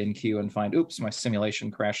to wait in queue and find, oops, my simulation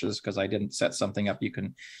crashes because I didn't set something up. You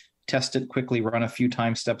can test it quickly, run a few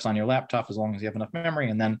time steps on your laptop as long as you have enough memory,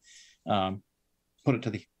 and then put it to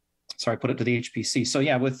the HPC. So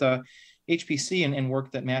yeah, with HPC and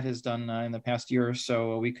work that Matt has done in the past year or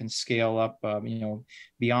so, we can scale up,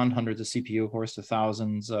 beyond hundreds of CPU cores to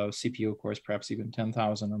thousands of CPU cores, perhaps even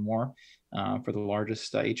 10,000 or more for the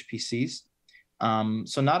largest HPCs.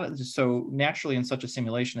 So naturally, in such a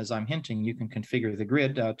simulation as I'm hinting, you can configure the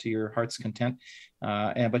grid to your heart's content,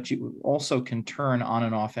 but you also can turn on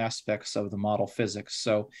and off aspects of the model physics.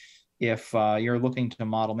 So if you're looking to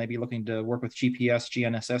model, maybe looking to work with GPS,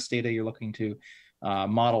 GNSS data, you're looking to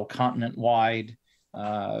model continent-wide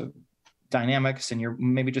dynamics, and you're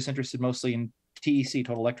maybe just interested mostly in TEC,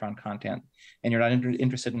 total electron content, and you're not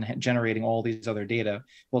interested in generating all these other data.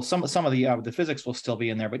 Well, some of the physics will still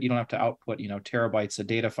be in there, but you don't have to output terabytes of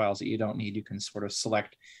data files that you don't need. You can sort of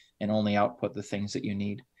select and only output the things that you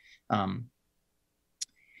need.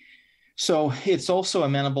 So it's also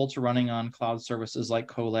amenable to running on cloud services like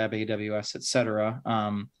Colab, AWS, et cetera.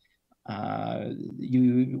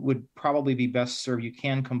 You would probably be best served. You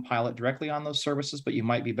can compile it directly on those services, but you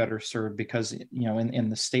might be better served because, in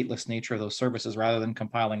the stateless nature of those services, rather than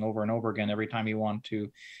compiling over and over again every time you want to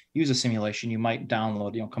use a simulation, you might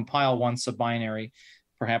download, compile once a binary,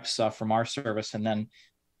 perhaps from our service, and then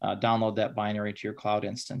download that binary to your cloud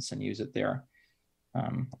instance and use it there.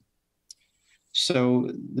 So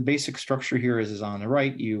the basic structure here is on the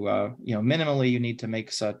right. Minimally, you need to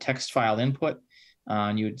make a text file input.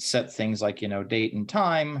 And you'd set things like, date and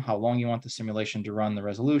time, how long you want the simulation to run, the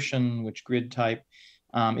resolution, which grid type.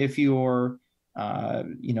 If you're,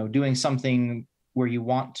 doing something where you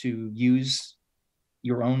want to use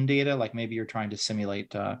your own data, like maybe you're trying to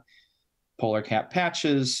simulate polar cap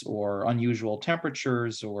patches or unusual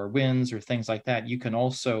temperatures or winds or things like that, you can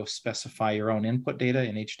also specify your own input data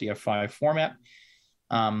in HDF5 format.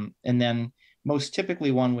 And then most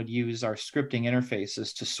typically, one would use our scripting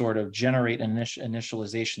interfaces to sort of generate an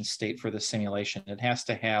initialization state for the simulation. It has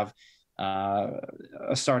to have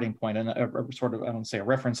a starting point and a sort of, I don't say a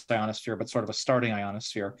reference ionosphere, but sort of a starting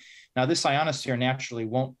ionosphere. Now, this ionosphere naturally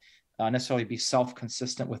won't necessarily be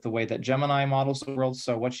self-consistent with the way that Gemini models the world.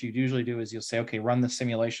 So what you usually do is you'll say, okay, run the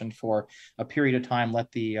simulation for a period of time,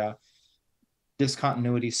 let the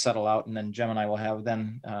discontinuities settle out, and then Gemini will have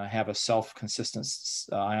a self-consistent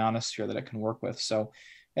ionosphere that it can work with. So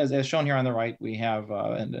as shown here on the right, we have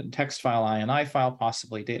a text file, INI file,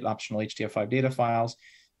 possibly optional HDF5 data files,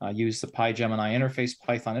 use the PyGemini interface,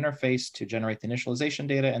 Python interface to generate the initialization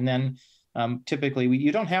data. And then typically,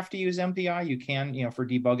 you don't have to use MPI. You can, for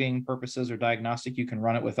debugging purposes or diagnostic, you can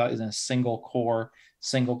run it without in a single core,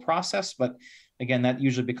 single process. But again, that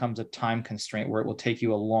usually becomes a time constraint where it will take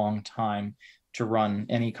you a long time to run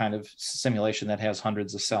any kind of simulation that has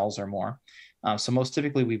hundreds of cells or more. So most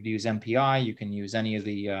typically we'd use MPI. You can use any of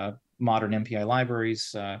the modern MPI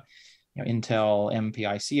libraries, Intel,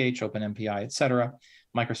 MPI-CH, OpenMPI, et cetera,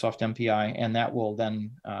 Microsoft MPI, and that will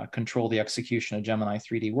then control the execution of Gemini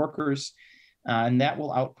 3D workers. And that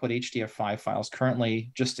will output HDF5 files.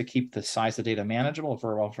 Currently, just to keep the size of data manageable,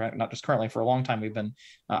 not just currently, for a long time, we've been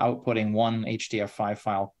outputting one HDF5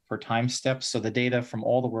 file per time step. So the data from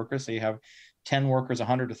all the workers, so you have 10 workers,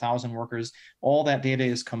 100, 1,000 workers, all that data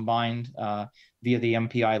is combined via the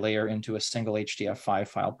MPI layer into a single HDF5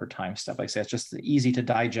 file per time step. Like I say, it's just the easy to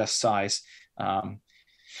digest size.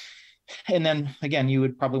 And then again, you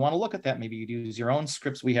would probably want to look at that. Maybe you'd use your own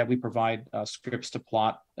scripts. We provide scripts to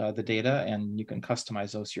plot the data, and you can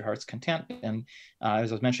customize those to your heart's content. And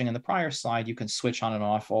as I was mentioning in the prior slide, you can switch on and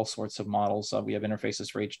off all sorts of models. We have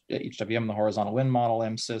interfaces for HWM, the horizontal wind model,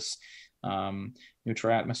 MSIS,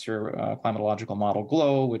 neutral atmosphere climatological model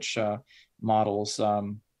GLOW, which models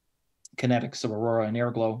kinetics of aurora and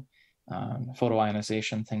air glow,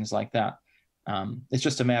 photoionization, things like that. It's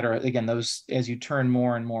just a matter, again, those, as you turn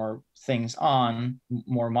more and more things on,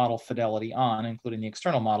 more model fidelity on, including the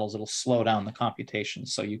external models, it'll slow down the computation.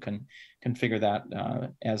 So you can configure that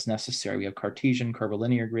as necessary. We have Cartesian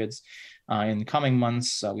curvilinear grids. In the coming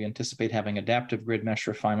months, we anticipate having adaptive grid mesh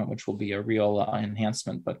refinement, which will be a real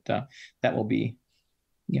enhancement, but that will be,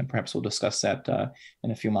 perhaps we'll discuss that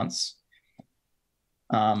in a few months.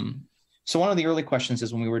 So one of the early questions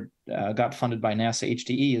is when we got funded by NASA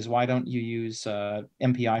HDE is why don't you use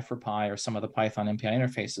MPI for Pi or some of the Python MPI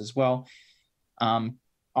interfaces? Well,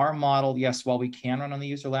 our model, yes, while we can run on the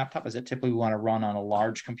user laptop, is that typically we want to run on a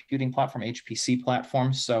large computing platform, HPC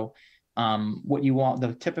platform. So what you want,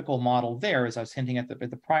 the typical model there, as I was hinting at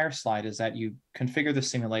the prior slide, is that you configure the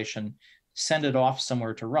simulation, send it off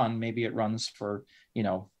somewhere to run. Maybe it runs for,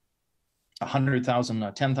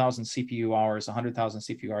 100,000, 10,000 CPU hours, 100,000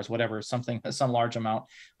 CPU hours, whatever, some large amount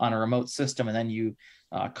on a remote system, and then you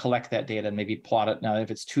collect that data and maybe plot it. Now, if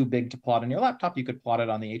it's too big to plot on your laptop, you could plot it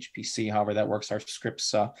on the HPC. However, that works. Our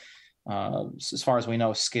scripts, as far as we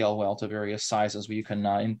know, scale well to various sizes where you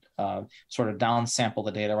can sort of downsample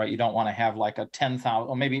the data, right? You don't want to have like a 10,000,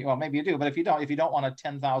 or maybe you do, but if you don't want a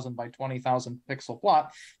 10,000 by 20,000 pixel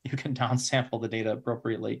plot, you can downsample the data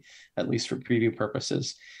appropriately, at least for preview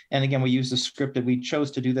purposes. And again, we use the scripted. We chose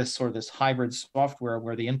to do this hybrid software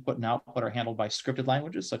where the input and output are handled by scripted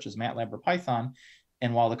languages such as MATLAB or Python,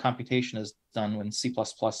 and while the computation is done in C++ and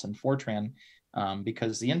Fortran.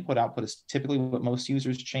 Because the input output is typically what most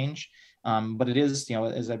users change, but it is,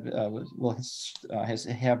 as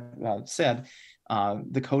I have said,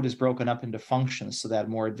 the code is broken up into functions so that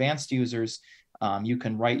more advanced users, you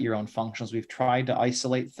can write your own functions. We've tried to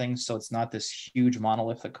isolate things so it's not this huge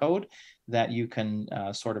monolith of code that you can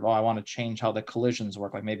I want to change how the collisions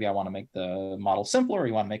work. Like maybe I want to make the model simpler, or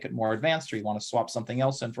you want to make it more advanced, or you want to swap something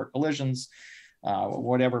else in for collisions,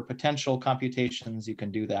 whatever potential computations, you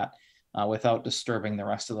can do that. Without disturbing the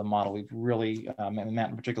rest of the model. We've really, Matt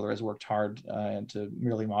in particular, has worked hard to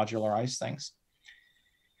really modularize things.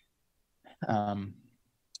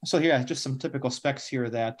 So yeah, just some typical specs here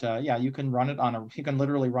that, you can run it you can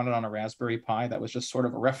literally run it on a Raspberry Pi. That was just sort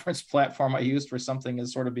of a reference platform I used for something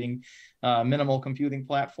as sort of being minimal computing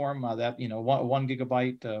platform that, 1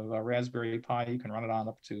 gigabyte of a Raspberry Pi, you can run it on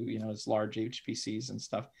up to, as large HPCs and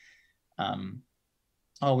stuff.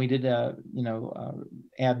 We did,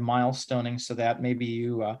 add milestoning so that maybe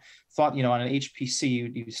you thought, on an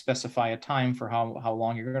HPC, you specify a time for how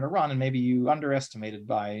long you're going to run, and maybe you underestimated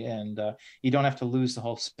by, and you don't have to lose the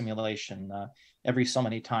whole simulation. Every so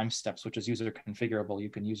many time steps, which is user configurable,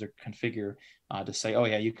 you can user configure to say, oh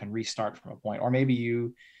yeah, you can restart from a point. Or maybe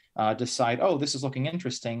you decide, oh, this is looking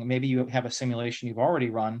interesting. Maybe you have a simulation you've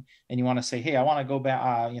already run, and you want to say, hey, I want to go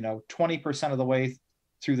back, 20% of the way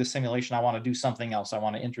through the simulation, I want to do something else. I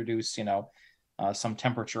want to introduce, some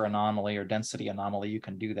temperature anomaly or density anomaly. You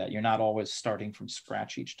can do that. You're not always starting from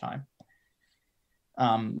scratch each time.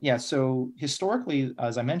 So historically,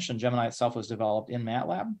 as I mentioned, Gemini itself was developed in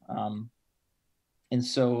MATLAB. And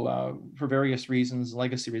so for various reasons,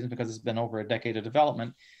 legacy reasons, because it's been over a decade of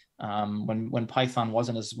development, when Python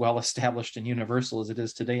wasn't as well established and universal as it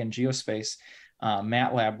is today in Geospace,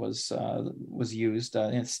 MATLAB was used,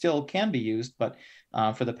 and it still can be used, but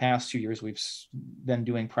for the past 2 years, we've been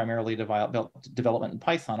doing primarily development in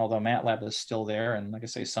Python, although MATLAB is still there. And like I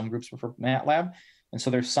say, some groups prefer MATLAB. And so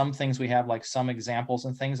there's some things we have, like some examples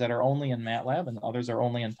and things that are only in MATLAB and others are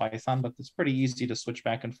only in Python, but it's pretty easy to switch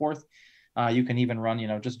back and forth. You can even run,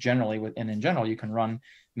 just generally, in general, you can run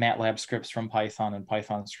MATLAB scripts from Python and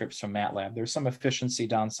Python scripts from MATLAB. There's some efficiency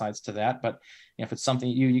downsides to that, but if it's something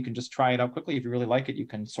you can just try it out quickly. If you really like it, you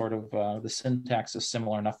can sort of, the syntax is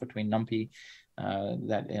similar enough between NumPy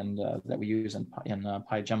that we use in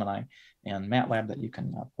PyGemini and MATLAB that you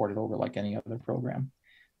can port it over like any other program.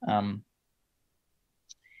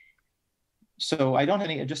 So I don't have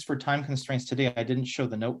any, just for time constraints today, I didn't show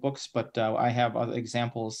the notebooks, but I have other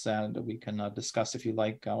examples that we can discuss if you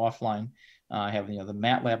like offline. I have the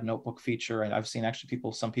MATLAB notebook feature, and I've seen actually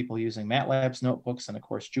some people using MATLAB's notebooks, and of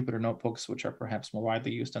course Jupyter notebooks, which are perhaps more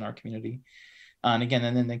widely used in our community. And again,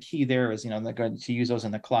 and then the key there is, to use those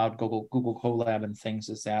in the cloud, Google Colab and things,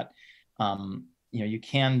 is that you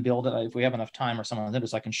can build it. If we have enough time or someone's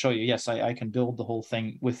interested, I can show you. Yes, I can build the whole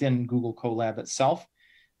thing within Google Colab itself,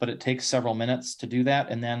 but it takes several minutes to do that.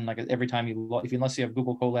 And then like every time unless you have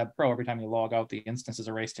Google Colab Pro, every time you log out, the instance is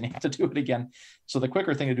erased and you have to do it again. So the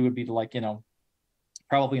quicker thing to do would be to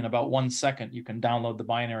probably in about 1 second, you can download the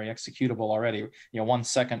binary executable already, 1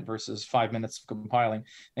 second versus 5 minutes of compiling,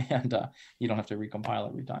 and you don't have to recompile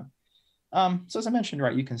every time. So as I mentioned,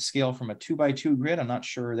 right, you can scale from a 2x2 grid. I'm not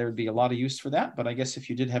sure there would be a lot of use for that, but I guess if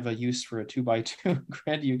you did have a use for a 2x2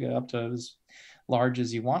 grid, you get up to as large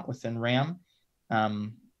as you want within RAM.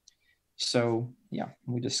 So yeah,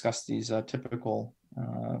 we discussed these typical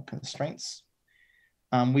constraints.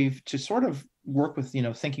 We've to sort of work with,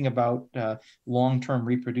 thinking about long-term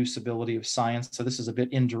reproducibility of science. So this is a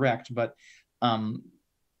bit indirect, but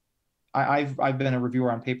I've been a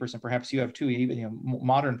reviewer on papers, and perhaps you have too, even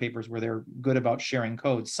modern papers where they're good about sharing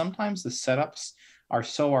codes. Sometimes the setups are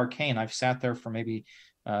so arcane. I've sat there for maybe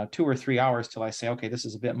 2 or 3 hours till I say, okay, this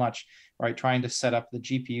is a bit much, right? Trying to set up the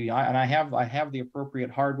GPU, and I have the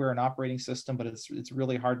appropriate hardware and operating system, but it's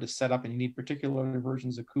really hard to set up, and you need particular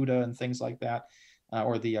versions of CUDA and things like that,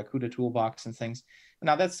 or the CUDA toolbox and things.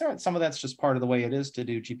 Now some of that's just part of the way it is to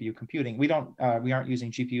do GPU computing. We aren't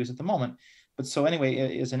using GPUs at the moment. But so anyway,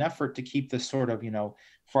 it is an effort to keep this sort of,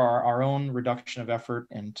 for our own reduction of effort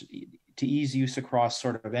and to ease use across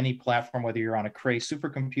sort of any platform, whether you're on a Cray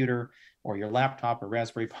supercomputer or your laptop or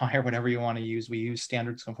Raspberry Pi or whatever you want to use. We use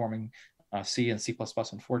standards conforming C and C++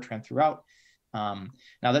 and Fortran throughout. Now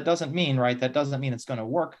that doesn't mean, right, it's going to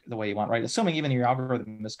work the way you want, right? Assuming even your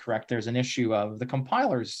algorithm is correct, there's an issue of the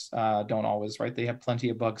compilers don't always, right? They have plenty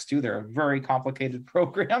of bugs too. They're very complicated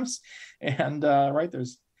programs, and right,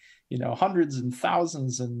 there's hundreds and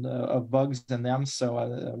thousands of bugs in them.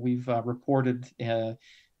 So we've reported,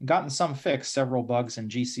 gotten some fixed, several bugs in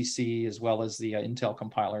GCC as well as the Intel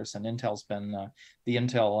compilers. And Intel's been, the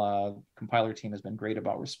Intel compiler team has been great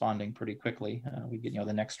about responding pretty quickly. We get,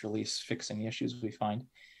 the next release fixing the issues we find.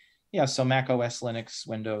 Yeah, so Mac OS, Linux,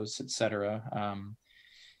 Windows, etc.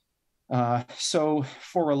 So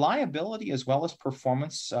for reliability as well as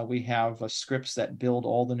performance, we have scripts that build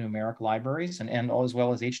all the numeric libraries and as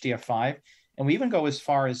well as HDF5. And we even go as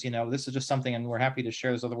far as, this is just something, and we're happy to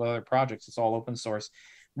share this with other projects. It's all open source.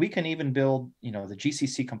 We can even build, the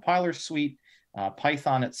GCC compiler suite,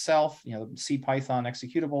 Python itself, C Python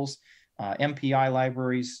executables, MPI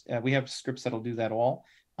libraries. We have scripts that'll do that all.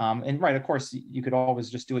 And right, of course, you could always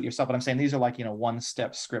just do it yourself, but I'm saying these are like,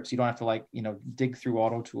 one-step scripts. You don't have to dig through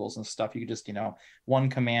auto tools and stuff. You could just, one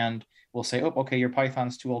command will say, oh, okay, your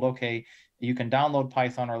Python's tooled. Okay, you can download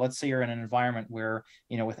Python, or let's say you're in an environment where,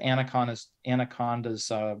 with Anaconda's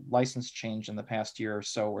license change in the past year or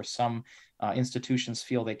so, where some institutions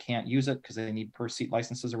feel they can't use it because they need per seat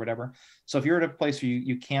licenses or whatever. So if you're at a place where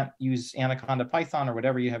you can't use Anaconda Python or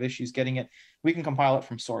whatever, you have issues getting it, we can compile it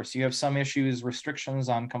from source. You have some issues, restrictions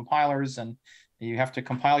on compilers, and you have to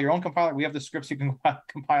compile your own compiler. We have the scripts you can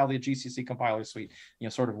compile the GCC compiler suite,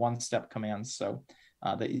 sort of one-step commands. So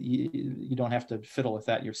that you don't have to fiddle with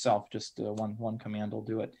that yourself. Just one command will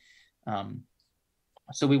do it.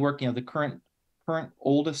 So we work, the current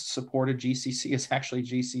oldest supported GCC is actually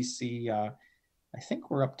GCC. I think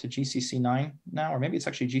we're up to GCC 9 now, or maybe it's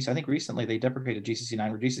actually GCC. I think recently they deprecated GCC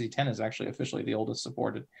 9, where GCC 10 is actually officially the oldest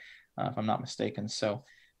supported, if I'm not mistaken. So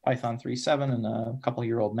Python 3.7 and a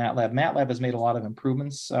couple-year-old MATLAB. MATLAB has made a lot of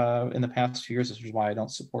improvements in the past few years, which is why I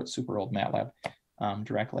don't support super old MATLAB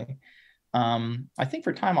directly. I think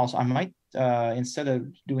for time also, I might, instead of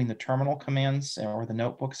doing the terminal commands or the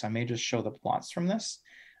notebooks, I may just show the plots from this.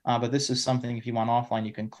 But this is something, if you want offline,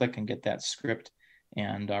 you can click and get that script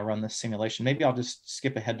and run the simulation. Maybe I'll just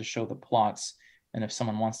skip ahead to show the plots. And if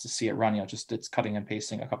someone wants to see it run, it's cutting and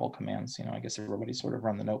pasting a couple of commands. I guess everybody sort of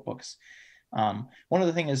run the notebooks. One of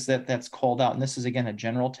the things that's called out, and this is again a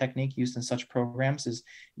general technique used in such programs, is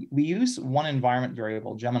we use one environment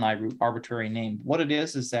variable, Gemini root, arbitrary name. What it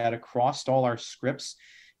is that across all our scripts,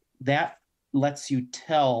 that lets you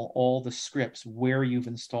tell all the scripts where you've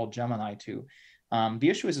installed Gemini to. The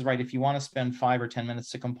issue is right, if you want to spend 5 or 10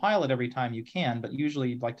 minutes to compile it every time, you can, but usually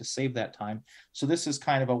you'd like to save that time. So this is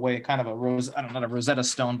kind of a way, kind of a not a Rosetta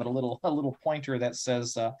Stone, but a little pointer that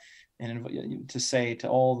says, and to say to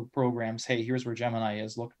all the programs, hey, here's where Gemini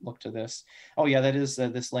is, look to this. Oh yeah, that is,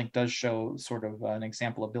 this link does show sort of an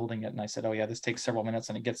example of building it. And I said, oh yeah, this takes several minutes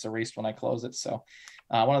and it gets erased when I close it. So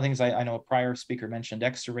one of the things I know a prior speaker mentioned,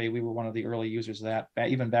 X-Ray, we were one of the early users of that,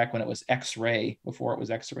 even back when it was X-Ray, before it was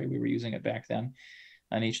X-Ray, we were using it back then,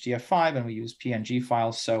 and HDF5, and we use PNG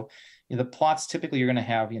files. So, the plots, typically you're going to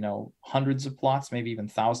have, hundreds of plots, maybe even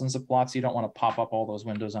thousands of plots. You don't want to pop up all those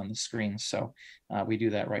windows on the screen. So we do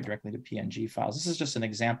that right directly to PNG files. This is just an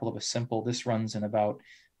example of a simple, this runs in about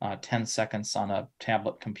 10 seconds on a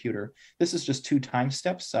tablet computer. This is just 2 time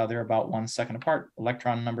steps. They're about 1 second apart,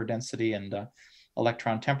 electron number density and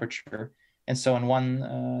electron temperature. And so in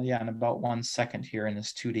in about 1 second here in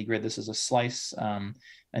this 2D grid, this is a slice, an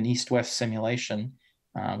east-west simulation.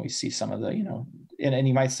 We see some of the, and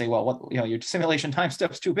you might say, well, your simulation time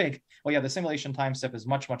step is too big. Well, yeah, the simulation time step is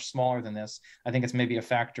much, much smaller than this. I think it's maybe a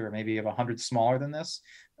factor maybe of 100 smaller than this.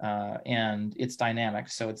 And it's dynamic.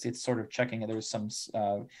 So it's sort of checking. There's some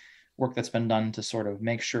work that's been done to sort of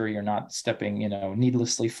make sure you're not stepping,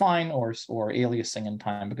 needlessly fine or aliasing in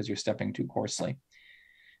time because you're stepping too coarsely.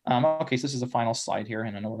 Okay, so this is the final slide here,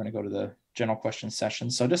 and I know we're going to go to the general question session.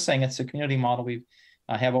 So just saying it's a community model. We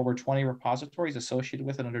have over 20 repositories associated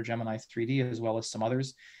with it under Gemini 3D, as well as some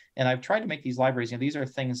others. And I've tried to make these libraries, these are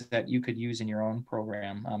things that you could use in your own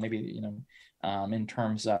program, maybe, in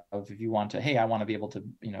terms of if you want to, hey, I want to be able to,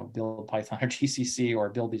 build Python or GCC or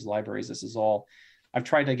build these libraries. This is all, I've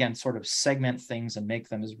tried to, again, sort of segment things and make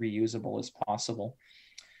them as reusable as possible.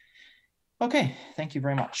 Okay, thank you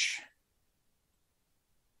very much.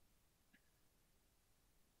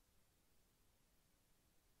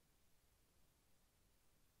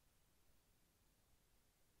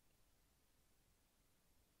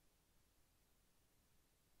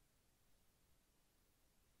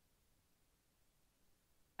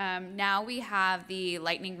 Now we have the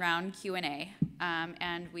lightning round Q&A,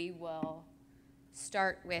 and we will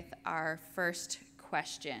start with our first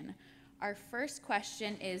question. Our first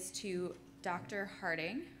question is to Dr.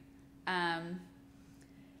 Harding.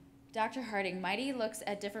 Dr. Harding, MIghty looks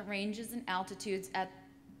at different ranges and altitudes at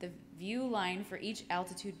the view line for each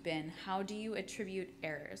altitude bin. How do you attribute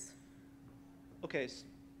errors? Okay,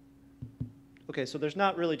 so there's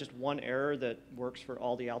not really just one error that works for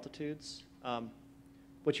all the altitudes.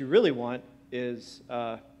 What you really want is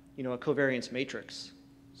a covariance matrix,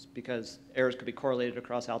 because errors could be correlated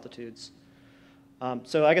across altitudes.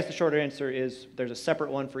 So I guess the short answer is there's a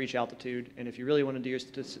separate one for each altitude, and if you really want to do your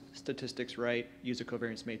statistics right, use a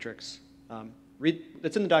covariance matrix.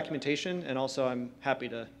 It's in the documentation, and also I'm happy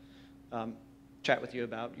to chat with you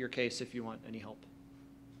about your case if you want any help.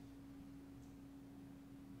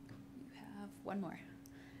 You have one more.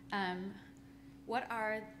 What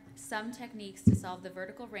are some techniques to solve the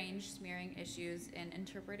vertical range smearing issues in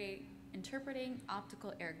interpreting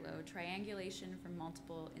optical airglow, triangulation from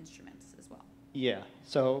multiple instruments as well? Yeah,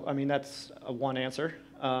 so I mean that's one answer.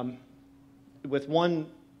 With one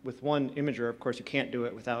imager, of course, you can't do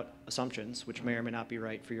it without assumptions, which may or may not be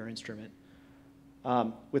right for your instrument.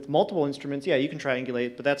 With multiple instruments, yeah, you can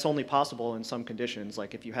triangulate, but that's only possible in some conditions,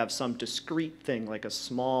 like if you have some discrete thing, like a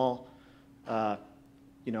small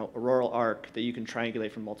auroral arc that you can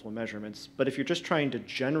triangulate from multiple measurements. But if you're just trying to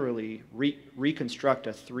generally reconstruct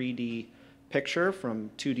a 3D picture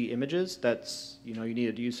from 2D images, that's, you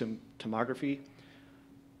need to use some tomography.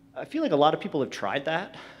 I feel like a lot of people have tried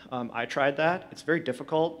that. I tried that. It's very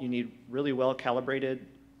difficult. You need really well-calibrated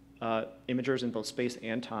imagers in both space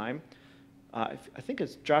and time. I think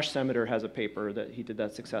it's Josh Semeter has a paper that he did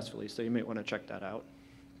that successfully, so you might want to check that out.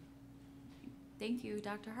 Thank you,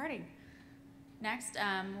 Dr. Harding. Next,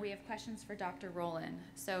 we have questions for Dr. Rowland.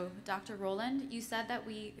 So, Dr. Rowland, you said that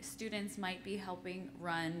we students might be helping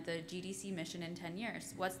run the GDC mission in 10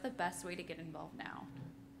 years. What's the best way to get involved now?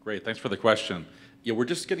 Great, thanks for the question. Yeah, we're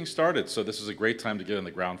just getting started, so this is a great time to get on the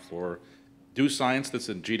ground floor. Do science that's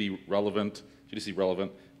in GDC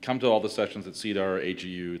relevant. Come to all the sessions at CEDAR,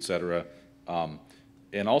 AGU, et cetera.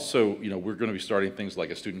 And also, we're going to be starting things like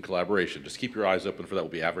a student collaboration. Just keep your eyes open for that. We'll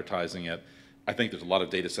be advertising it. I think there's a lot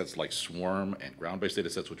of data sets like swarm and ground-based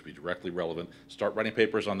data sets which would be directly relevant. Start writing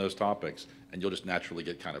papers on those topics, and you'll just naturally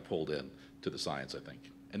get kind of pulled in to the science, I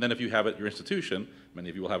think. And then if you have at your institution,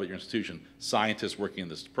 many of you will have at your institution, scientists working in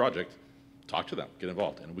this project, talk to them, get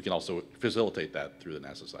involved. And we can also facilitate that through the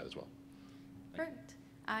NASA side as well. Perfect.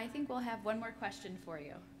 I think we'll have one more question for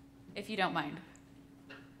you, if you don't mind.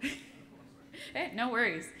 Hey, no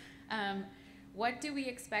worries. What do we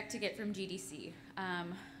expect to get from GDC?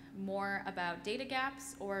 More about data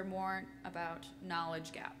gaps or more about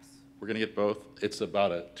knowledge gaps? We're going to get both. It's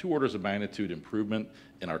about a 2 orders of magnitude improvement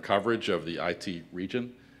in our coverage of the IT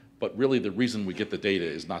region. But really the reason we get the data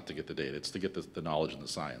is not to get the data. It's to get the knowledge and the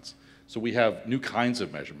science. So we have new kinds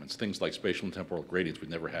of measurements, things like spatial and temporal gradients we've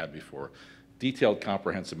never had before, detailed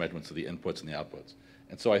comprehensive measurements of the inputs and the outputs.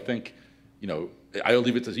 And so I think, I'll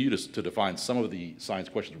leave it to you to define some of the science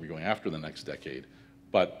questions we're going after in the next decade.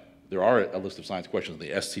 But There are a list of science questions in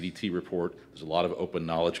the SCDT report. There's a lot of open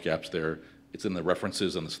knowledge gaps there. It's in the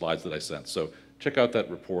references and the slides that I sent. So check out that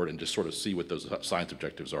report and just sort of see what those science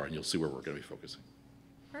objectives are, and you'll see where we're going to be focusing.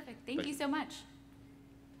 Perfect. Thank you so much.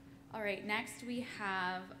 All right, next we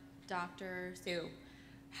have Dr. Hsu.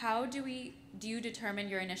 How do you determine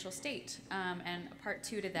your initial state? And part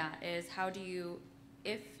 2 to that is how do you,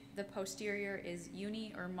 if the posterior is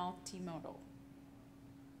uni or multimodal?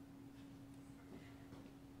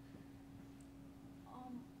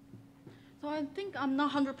 So I think I'm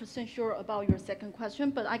not 100% sure about your second question,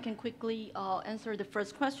 but I can quickly answer the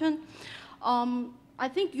first question. I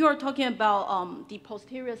think you're talking about the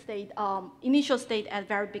posterior state, initial state at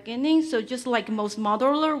very beginning. So just like most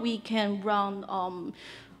modeler, we can run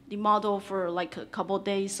the model for like a couple of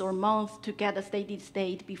days or months to get a steady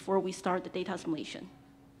state before we start the data assimilation.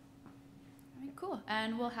 All right, cool.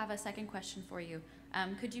 And we'll have a second question for you.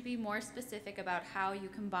 Could you be more specific about how you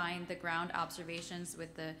combine the ground observations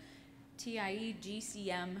with the TIE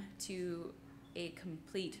GCM to a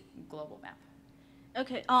complete global map?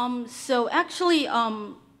 Okay, so actually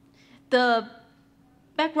the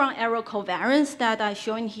background error covariance that I'm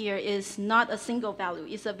showing here is not a single value.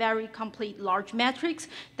 It's a very complete large matrix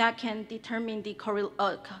that can determine the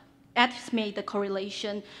estimate the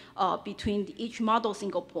correlation between each model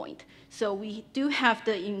single point. So we do have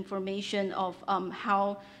the information of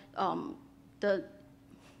how the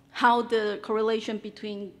correlation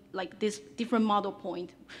between like this different model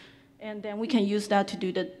point, and then we can use that to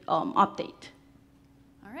do the update.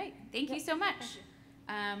 All right, thank you so much.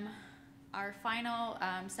 Our final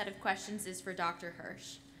set of questions is for Dr.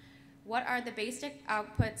 Hirsch. What are the basic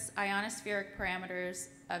outputs ionospheric parameters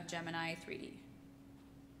of Gemini 3D?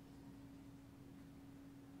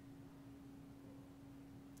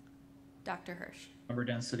 Dr. Hirsch. Number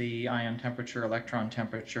density, ion temperature, electron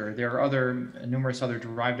temperature. There are numerous other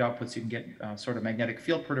derived outputs. You can get sort of magnetic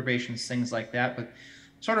field perturbations, things like that. But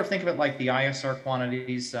sort of think of it like the ISR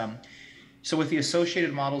quantities. So with the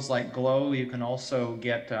associated models like glow, you can also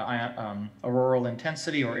get auroral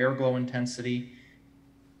intensity or air glow intensity.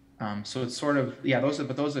 So it's sort of, yeah, those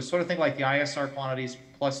are sort of think like the ISR quantities,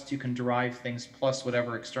 plus you can derive things, plus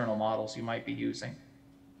whatever external models you might be using.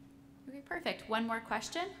 Okay, perfect. One more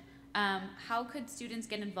question. How could students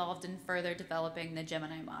get involved in further developing the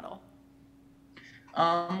Gemini model?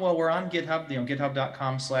 Well, we're on GitHub,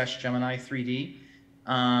 github.com/Gemini3D.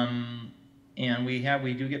 And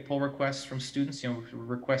we do get pull requests from students,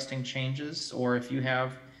 requesting changes, or if you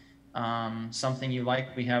have something you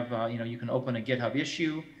like, we have, you can open a GitHub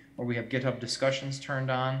issue, or we have GitHub discussions turned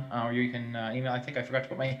on, or you can email. I think I forgot to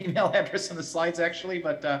put my email address in the slides actually,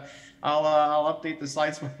 but I'll update the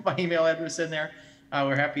slides with my email address in there.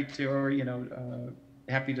 We're happy to, or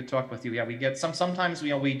happy to talk with you. Yeah, we get sometimes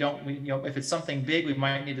we don't, if it's something big, we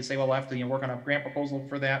might need to say, well, we'll have to work on a grant proposal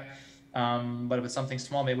for that. But if it's something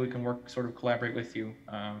small, maybe we can collaborate with you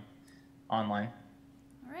online.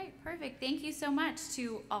 All right, perfect. Thank you so much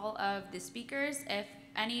to all of the speakers. If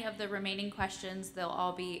any of the remaining questions, they'll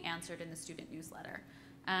all be answered in the student newsletter.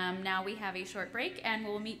 Now we have a short break, and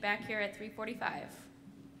we'll meet back here at 3:45.